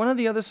 One of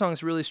the other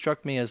songs really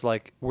struck me as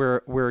like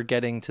we're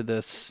getting to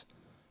this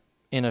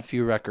in a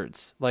few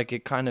records. Like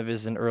it kind of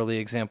is an early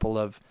example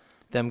of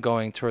them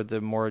going toward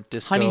the more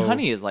disco. Honey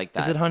Honey is like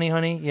that. Is it Honey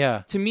Honey?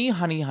 Yeah. To me,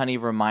 Honey Honey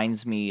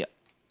reminds me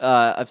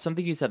of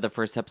something you said the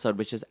first episode,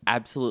 which is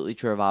absolutely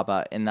true of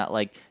ABBA, in that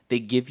like they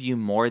give you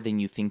more than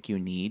you think you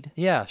need.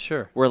 Yeah,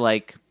 sure. Where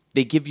like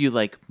they give you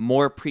like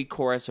more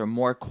pre-chorus or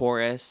more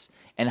chorus,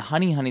 and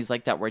Honey Honey's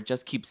like that, where it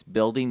just keeps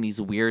building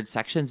these weird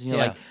sections, and you're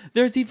Yeah. like,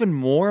 there's even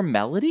more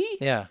melody.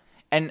 Yeah.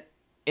 And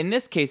in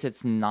this case,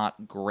 it's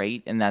not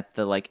great in that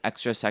the like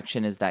extra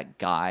section is that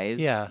guy's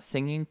Yeah.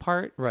 singing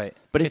part, Right.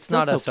 But it's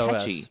not still so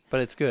SOS, catchy.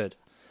 but it's good.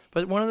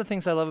 But one of the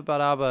things I love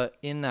about ABBA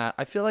in that,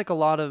 I feel like a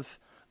lot of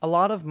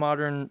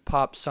modern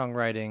pop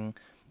songwriting,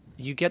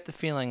 you get the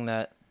feeling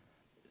that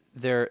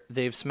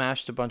they've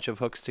smashed a bunch of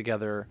hooks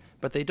together,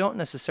 but they don't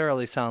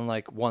necessarily sound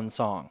like one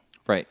song.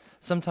 Right?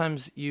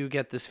 Sometimes you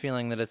get this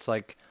feeling that it's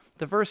like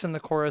the verse and the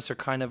chorus are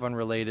kind of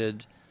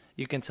unrelated.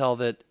 You can tell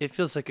that it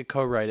feels like a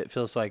co-write. It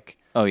feels like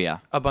Oh yeah,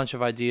 a bunch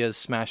of ideas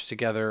smashed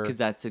together. because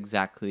that's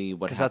exactly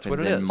what 'Cause happens that's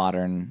what it in is.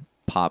 modern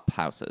pop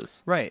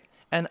houses. Right.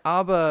 And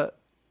ABBA,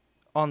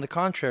 on the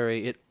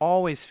contrary, it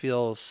always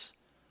feels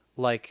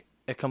like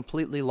a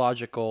completely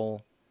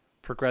logical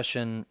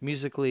progression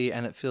musically,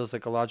 and it feels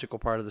like a logical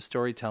part of the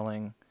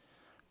storytelling,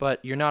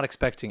 but you're not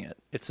expecting it.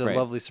 It's a Right.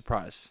 lovely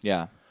surprise.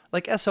 Yeah.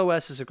 Like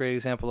SOS is a great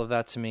example of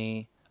that to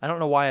me. I don't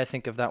know why I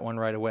think of that one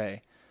right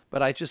away,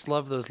 but I just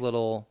love those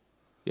little...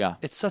 Yeah.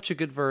 It's such a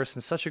good verse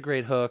and such a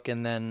great hook,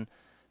 and then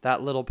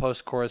that little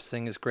post-chorus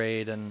thing is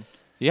great, and...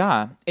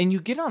 Yeah, and you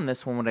get on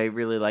this one. What I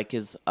really like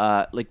is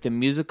like the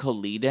musical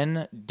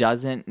lead-in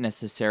doesn't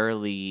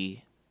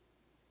necessarily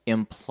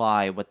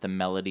imply what the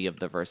melody of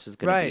the verse is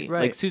going to Right, be.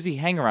 right. Like Susie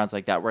Hangaround's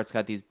like that, where it's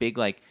got these big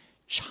like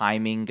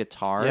chiming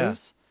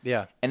guitars,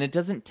 Yeah. and it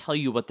doesn't tell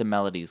you what the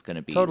melody is going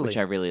to be, Totally. which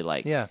I really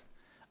like. Yeah.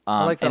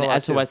 I like that and a lot,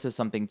 too. SOS is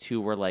something too,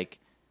 where like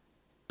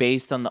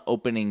based on the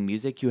opening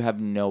music, you have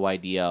no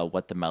idea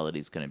what the melody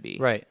is going to be.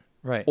 Right.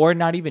 Right. Or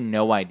not even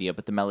no idea,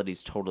 but the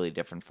melody's totally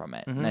different from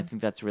it. And I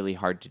think that's really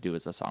hard to do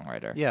as a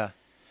songwriter. Mm-hmm. Yeah.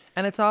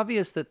 And it's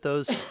obvious that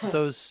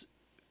those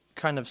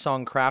kind of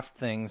song craft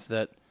things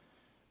that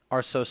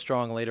are so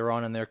strong later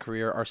on in their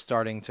career are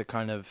starting to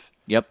kind of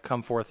Yep.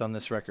 come forth on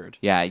this record.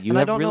 Yeah, you And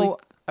have I don't really know.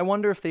 I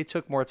wonder if they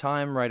took more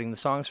time writing the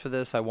songs for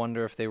this. I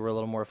wonder if they were a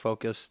little more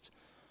focused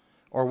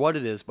or what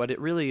it is. But it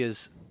really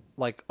is,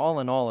 like, all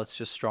in all, it's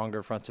just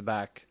stronger front to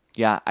back.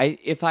 Yeah,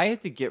 if I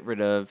had to get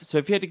rid of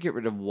if you had to get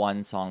rid of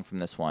one song from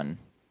this one,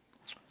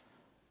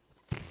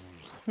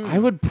 I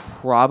would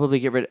probably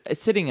get rid of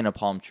Sitting in a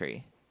Palm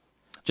Tree.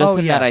 Just Oh,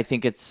 in yeah. that I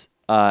think it's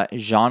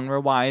genre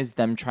wise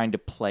them trying to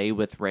play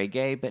with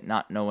reggae but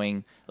not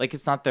knowing, like,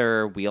 it's not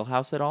their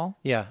wheelhouse at all.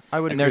 Yeah, I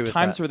would And agree there are with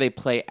times that. where they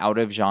play out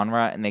of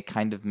genre and they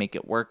kind of make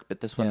it work,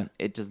 but this one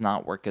it does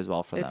not work as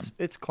well for them.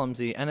 It's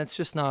clumsy, and it's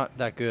just not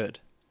that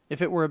good.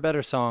 If it were a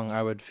better song,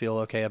 I would feel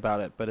okay about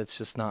it, but it's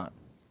just not.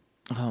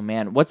 Oh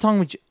man, what song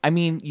would you? I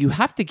mean, you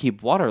have to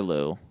keep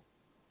Waterloo,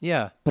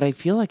 Yeah. but I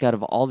feel like out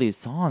of all these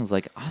songs,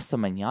 like Hasta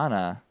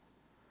Mañana,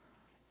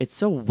 it's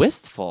so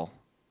wistful.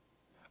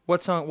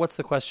 What song? What's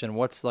the question?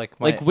 What's like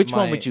my, Like, which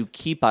one my- would you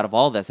keep out of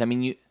all this? I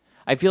mean,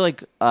 I feel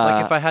like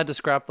like if I had to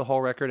scrap the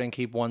whole record and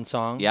keep one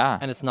song? Yeah.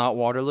 And it's not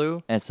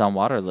Waterloo? and it's on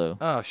Waterloo,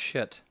 Oh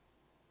shit.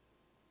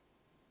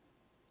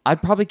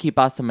 I'd probably keep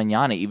Hasta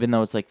Mañana, even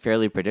though it's like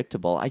fairly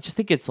predictable. I just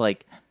think it's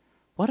like,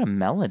 what a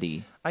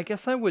melody. I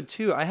guess I would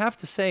too. I have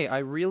to say, I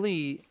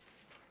really,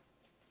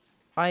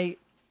 I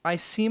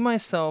see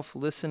myself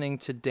listening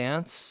to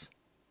Dance.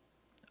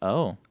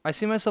 Oh, I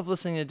see myself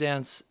listening to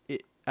Dance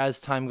as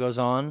time goes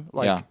on.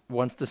 Like Yeah.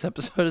 once this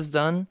episode is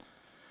done,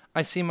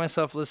 I see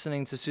myself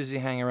listening to Susie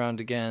Hang Around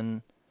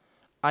again.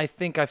 I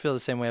think I feel the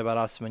same way about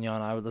Hasta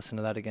Mañana. I would listen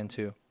to that again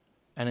too,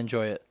 and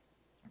enjoy it.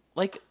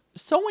 like,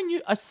 so when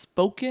you a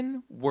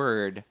spoken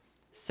word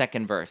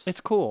second verse, It's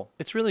cool.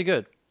 It's really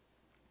good.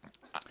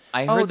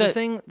 I Oh, heard that.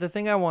 the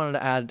thing I wanted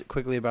to add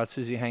quickly about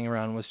Susie Hang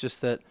Around was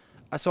just that.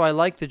 So I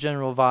like the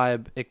general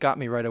vibe. It got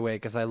me right away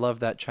because I love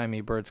that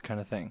chimey birds kind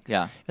of thing.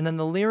 Yeah. And then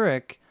the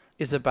lyric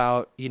is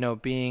about,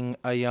 being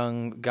a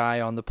young guy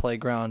on the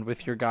playground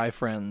with your guy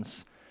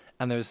friends,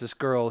 and there's this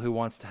girl who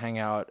wants to hang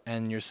out,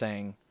 and you're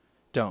saying,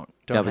 don't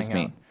That was hang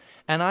me. out.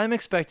 And I'm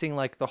expecting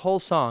like the whole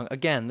song.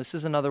 Again, this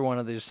is another one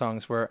of these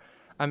songs where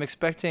I'm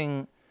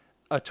expecting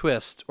a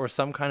twist or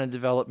some kind of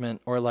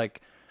development or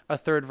like a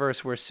third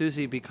verse where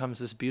Susie becomes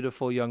this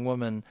beautiful young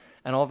woman,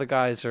 and all the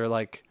guys are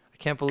like, I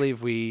can't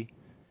believe we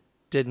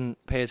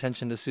didn't pay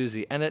attention to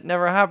Susie, and it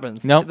never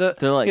happens. Nope.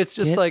 They're like, it's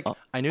just "Get like,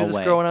 I knew this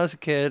away." girl when I was a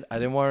kid. I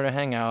didn't want her to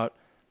hang out.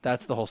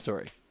 That's the whole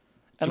story.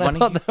 And you I wanna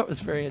thought hear- that was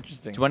very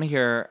interesting. Do you want to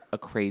hear a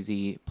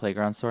crazy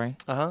playground story?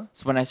 Uh-huh.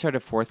 So when I started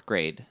fourth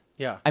grade,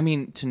 Yeah. I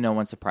mean, to no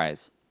one's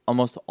surprise,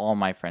 almost all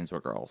my friends were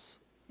girls.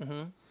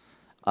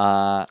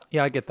 Yeah,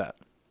 I get that.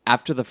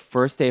 After the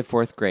first day of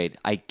fourth grade,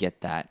 I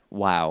get that.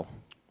 Wow.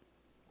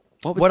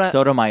 What would What I-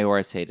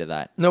 Sotomayor say to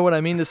that? No, what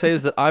I mean to say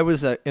is that I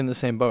was in the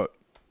same boat.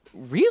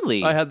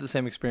 Really? I had the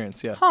same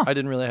experience, yeah. Huh. I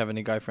didn't really have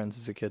any guy friends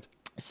as a kid.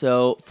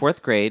 So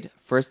 4th grade,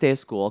 first day of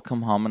school,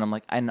 come home, and I'm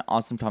like, I had an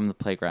awesome time on the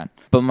playground.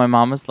 But my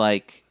mom was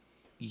like,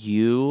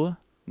 you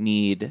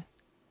need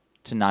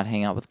to not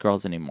hang out with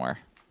girls anymore.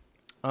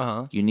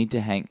 Uh-huh. You need to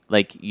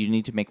you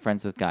need to make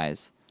friends with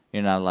guys.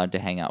 You're not allowed to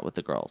hang out with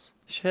the girls.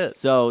 Shit.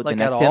 So Like,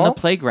 the at next day on the all?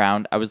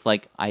 playground, I was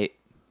like,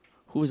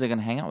 who was I going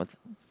to hang out with?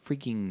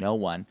 Freaking no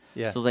one.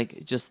 Yeah. So I was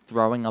like just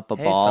throwing up a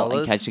Hey, ball fellas.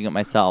 and catching it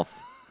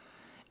myself.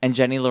 And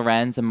Jenny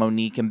Lorenz and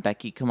Monique and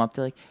Becky come up.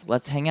 They're like,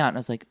 let's hang out. And I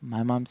was like,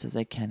 my mom says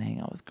I can't hang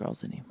out with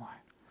girls anymore.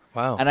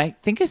 Wow. And I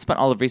think I spent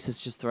all of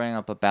recess just throwing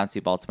up a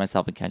bouncy ball to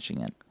myself and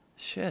catching it.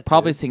 Shit.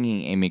 Probably dude.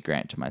 singing Amy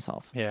Grant to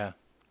myself. Yeah.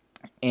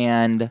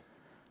 And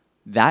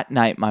that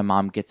night, my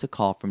mom gets a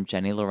call from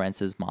Jenny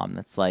Lorenz's mom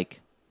that's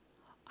like,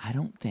 I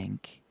don't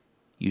think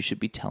you should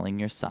be telling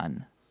your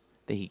son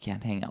that he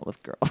can't hang out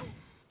with girls.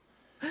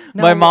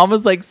 My mom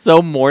was like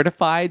so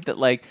mortified that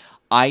like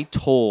I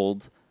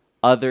told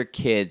other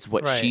kids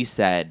what Right. she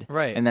said.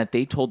 Right. And that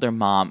they told their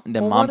mom, and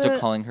their Well, moms what are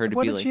calling her to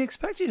what be did like, she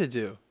expect you to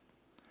do?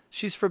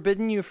 She's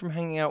forbidden you from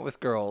hanging out with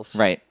girls.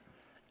 right.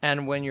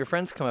 And when your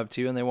friends come up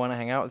to you and they want to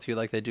hang out with you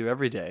like they do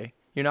every day,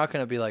 you're not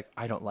going to be like,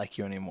 I don't like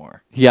you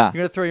anymore. Yeah. You're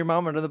going to throw your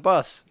mom under the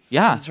bus.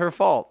 Yeah. 'Cause it's her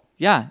fault.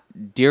 Yeah,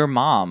 dear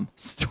mom,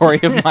 story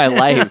of my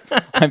life.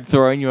 I'm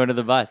throwing you under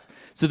the bus.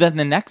 So then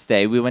the next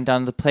day, we went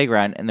down to the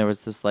playground, and there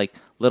was this like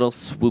little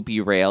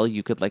swoopy rail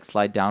you could like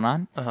slide down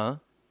on. Uh-huh.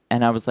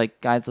 And I was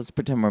like, guys, let's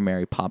pretend we're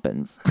Mary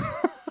Poppins.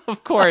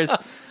 Of course.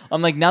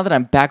 I'm like, now that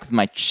I'm back with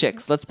my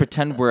chicks, let's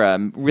pretend we're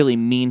a really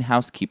mean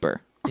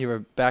housekeeper. You were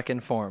back in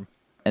form.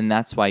 And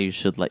that's why you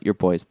should let your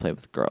boys play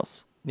with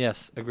girls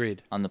Yes,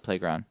 agreed. on the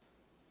playground.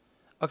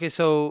 Okay,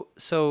 so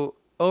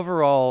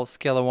overall,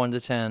 scale of 1 to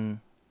 10,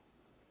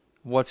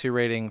 what's your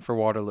rating for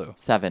Waterloo?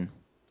 7.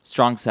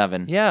 Strong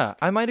 7. Yeah,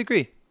 I might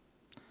agree.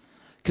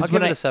 I'll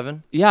give it a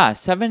 7. Yeah,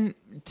 7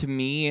 to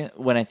me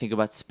when I think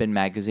about Spin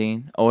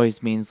Magazine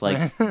always means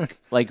like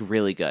like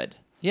really good.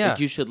 Yeah, Like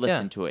you should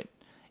listen yeah. to it.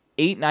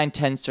 8, 9,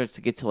 10 starts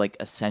to get to like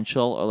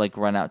essential or like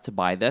run out to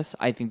buy this.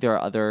 I think there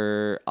are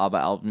other ABBA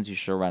albums you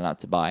should run out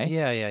to buy.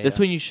 Yeah, This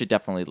yeah. one you should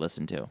definitely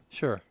listen to.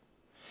 Sure.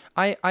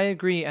 I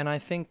agree, and I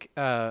think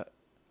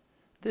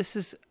this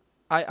is...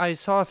 I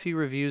saw a few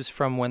reviews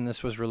from when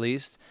this was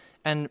released,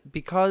 and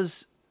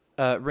because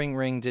Ring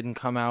Ring didn't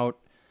come out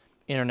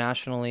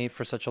internationally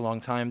for such a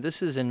long time,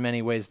 this is in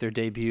many ways their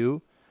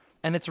debut,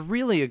 and it's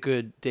really a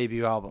good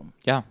debut album.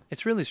 Yeah.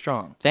 It's really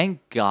strong.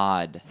 Thank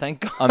God. Thank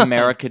God.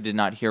 America did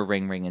not hear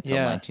Ring Ring until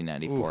Yeah.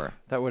 1994. Oof,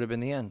 that would have been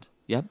the end.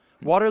 Yep.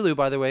 Waterloo,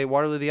 by the way,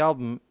 Waterloo the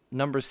album,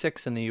 number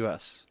 6 in the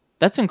U.S.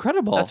 That's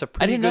incredible. That's a I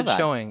pretty didn't know good that.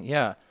 showing,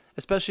 yeah.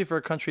 Especially for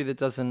a country that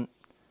doesn't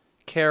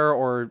care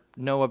or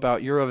know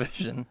about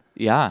Eurovision.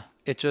 Yeah.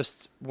 It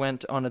just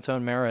went on its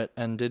own merit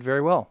and did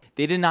very well.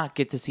 They did not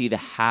get to see the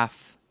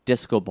half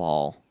disco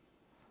ball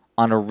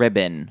on a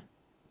ribbon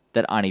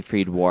that Annie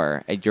Fried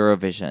wore at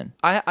Eurovision.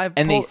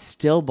 And they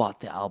still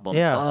bought the album.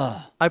 Yeah.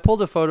 Ugh. I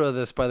pulled a photo of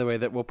this, by the way,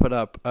 that we'll put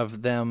up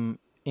of them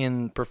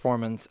in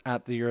performance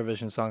at the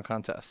Eurovision Song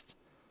Contest.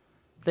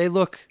 They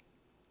look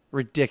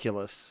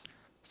ridiculous.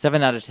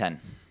 7 out of 10.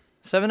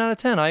 7 out of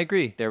 10, I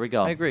agree. There we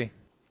go. I agree.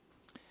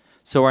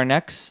 So our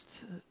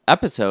next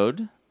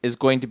episode is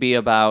going to be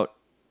about...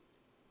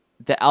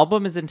 The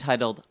album is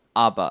entitled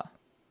ABBA.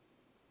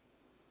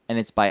 And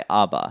it's by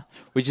ABBA,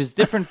 which is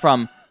different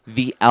from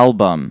The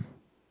Album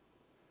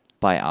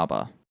by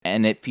ABBA.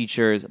 And it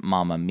features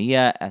Mamma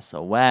Mia,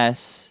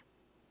 SOS,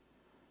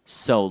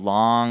 So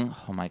Long.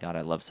 Oh my God,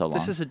 I love So Long.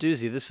 This is a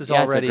doozy. This is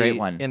Yeah, it's a already great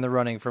one. in the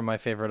running for my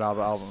favorite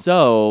ABBA album.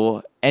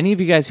 So, any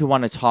of you guys who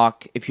want to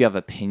talk, if you have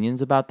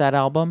opinions about that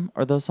album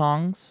or those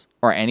songs,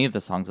 or any of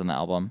the songs on the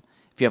album,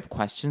 if you have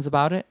questions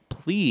about it,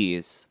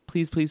 please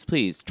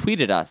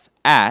tweet at us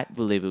at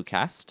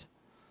VoulezVousCast.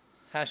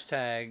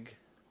 Hashtag.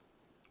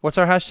 What's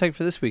our hashtag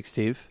for this week,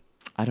 Steve?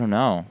 I don't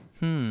know.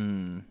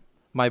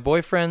 My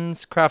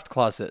boyfriend's craft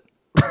closet.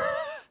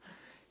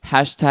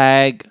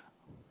 Hashtag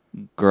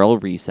girl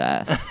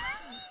recess.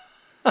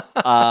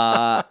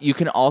 You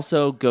can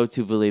also go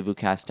to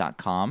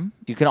VoulezVousCast.com.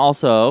 You can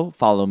also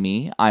follow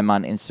me. I'm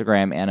on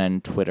Instagram and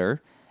on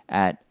Twitter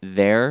at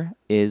There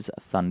Is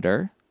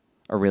Thunder,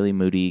 a really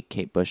moody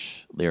Kate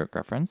Bush lyric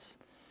reference.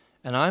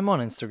 And I'm on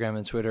Instagram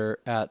and Twitter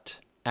at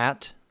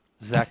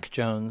Zach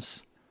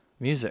Jones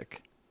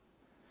Music.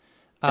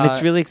 And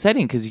it's really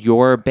exciting because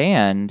your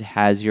band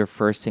has your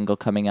first single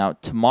coming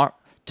out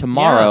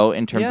tomorrow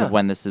in terms yeah. of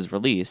when this is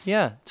released.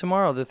 Yeah,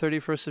 tomorrow, the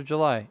 31st of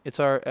July. It's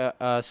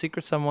our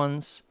Secret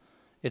Someone's.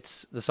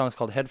 The song's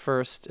called Head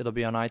First. It'll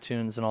be on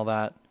iTunes and all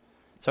that.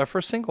 It's our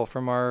first single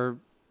from our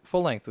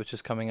full length, which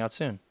is coming out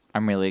soon.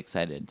 I'm really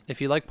excited.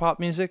 If you like pop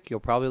music, you'll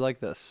probably like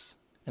this.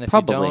 And if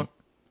Probably. you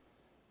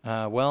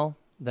don't, well,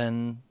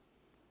 then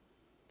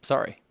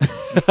sorry.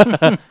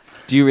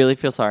 Do you really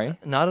feel sorry?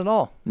 Not at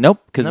all.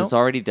 Nope, because Nope. it's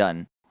already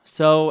done.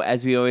 So,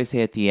 as we always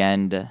say at the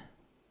end,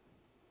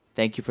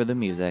 thank you for the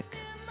music.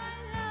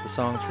 The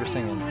songs we're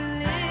singing.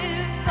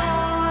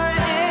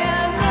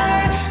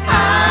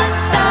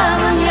 Hasta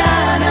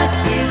mañana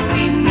till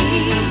we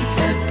meet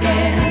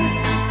again.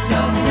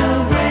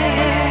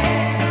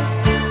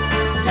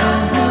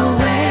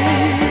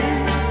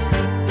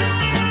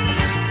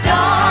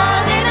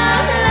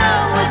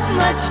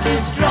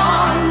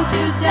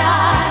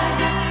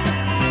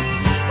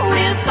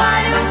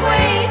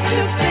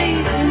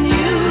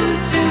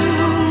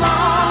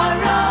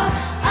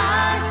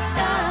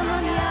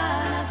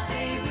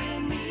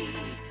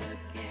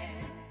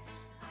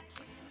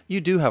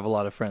 you do have a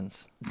lot of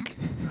friends.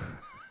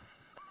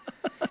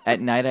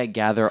 At night, I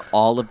gather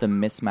all of the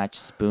mismatched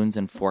spoons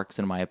and forks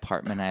in my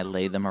apartment. And I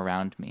lay them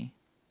around me,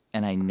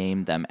 and I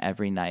name them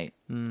every night.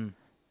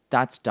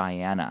 That's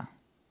Diana.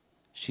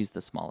 She's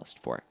the smallest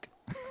fork.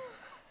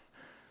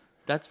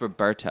 That's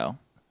Roberto.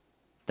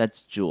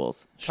 That's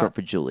Jules, short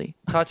for Julie.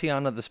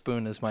 Tatiana the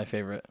Spoon is my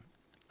favorite.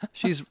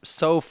 She's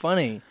so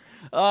funny.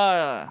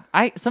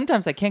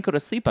 Sometimes I can't go to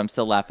sleep. I'm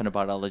still laughing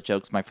about all the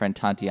jokes my friend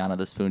Tatiana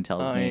the Spoon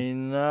tells I me.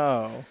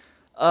 know.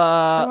 So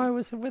I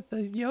was with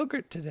the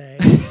yogurt today.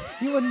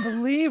 You wouldn't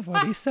believe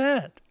what he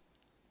said.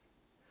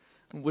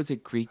 Was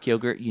it Greek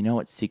yogurt? You know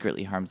it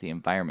secretly harms the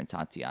environment,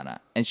 Tatiana.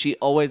 And she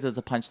always has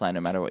a punchline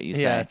no matter what you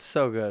say. Yeah, it's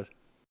so good.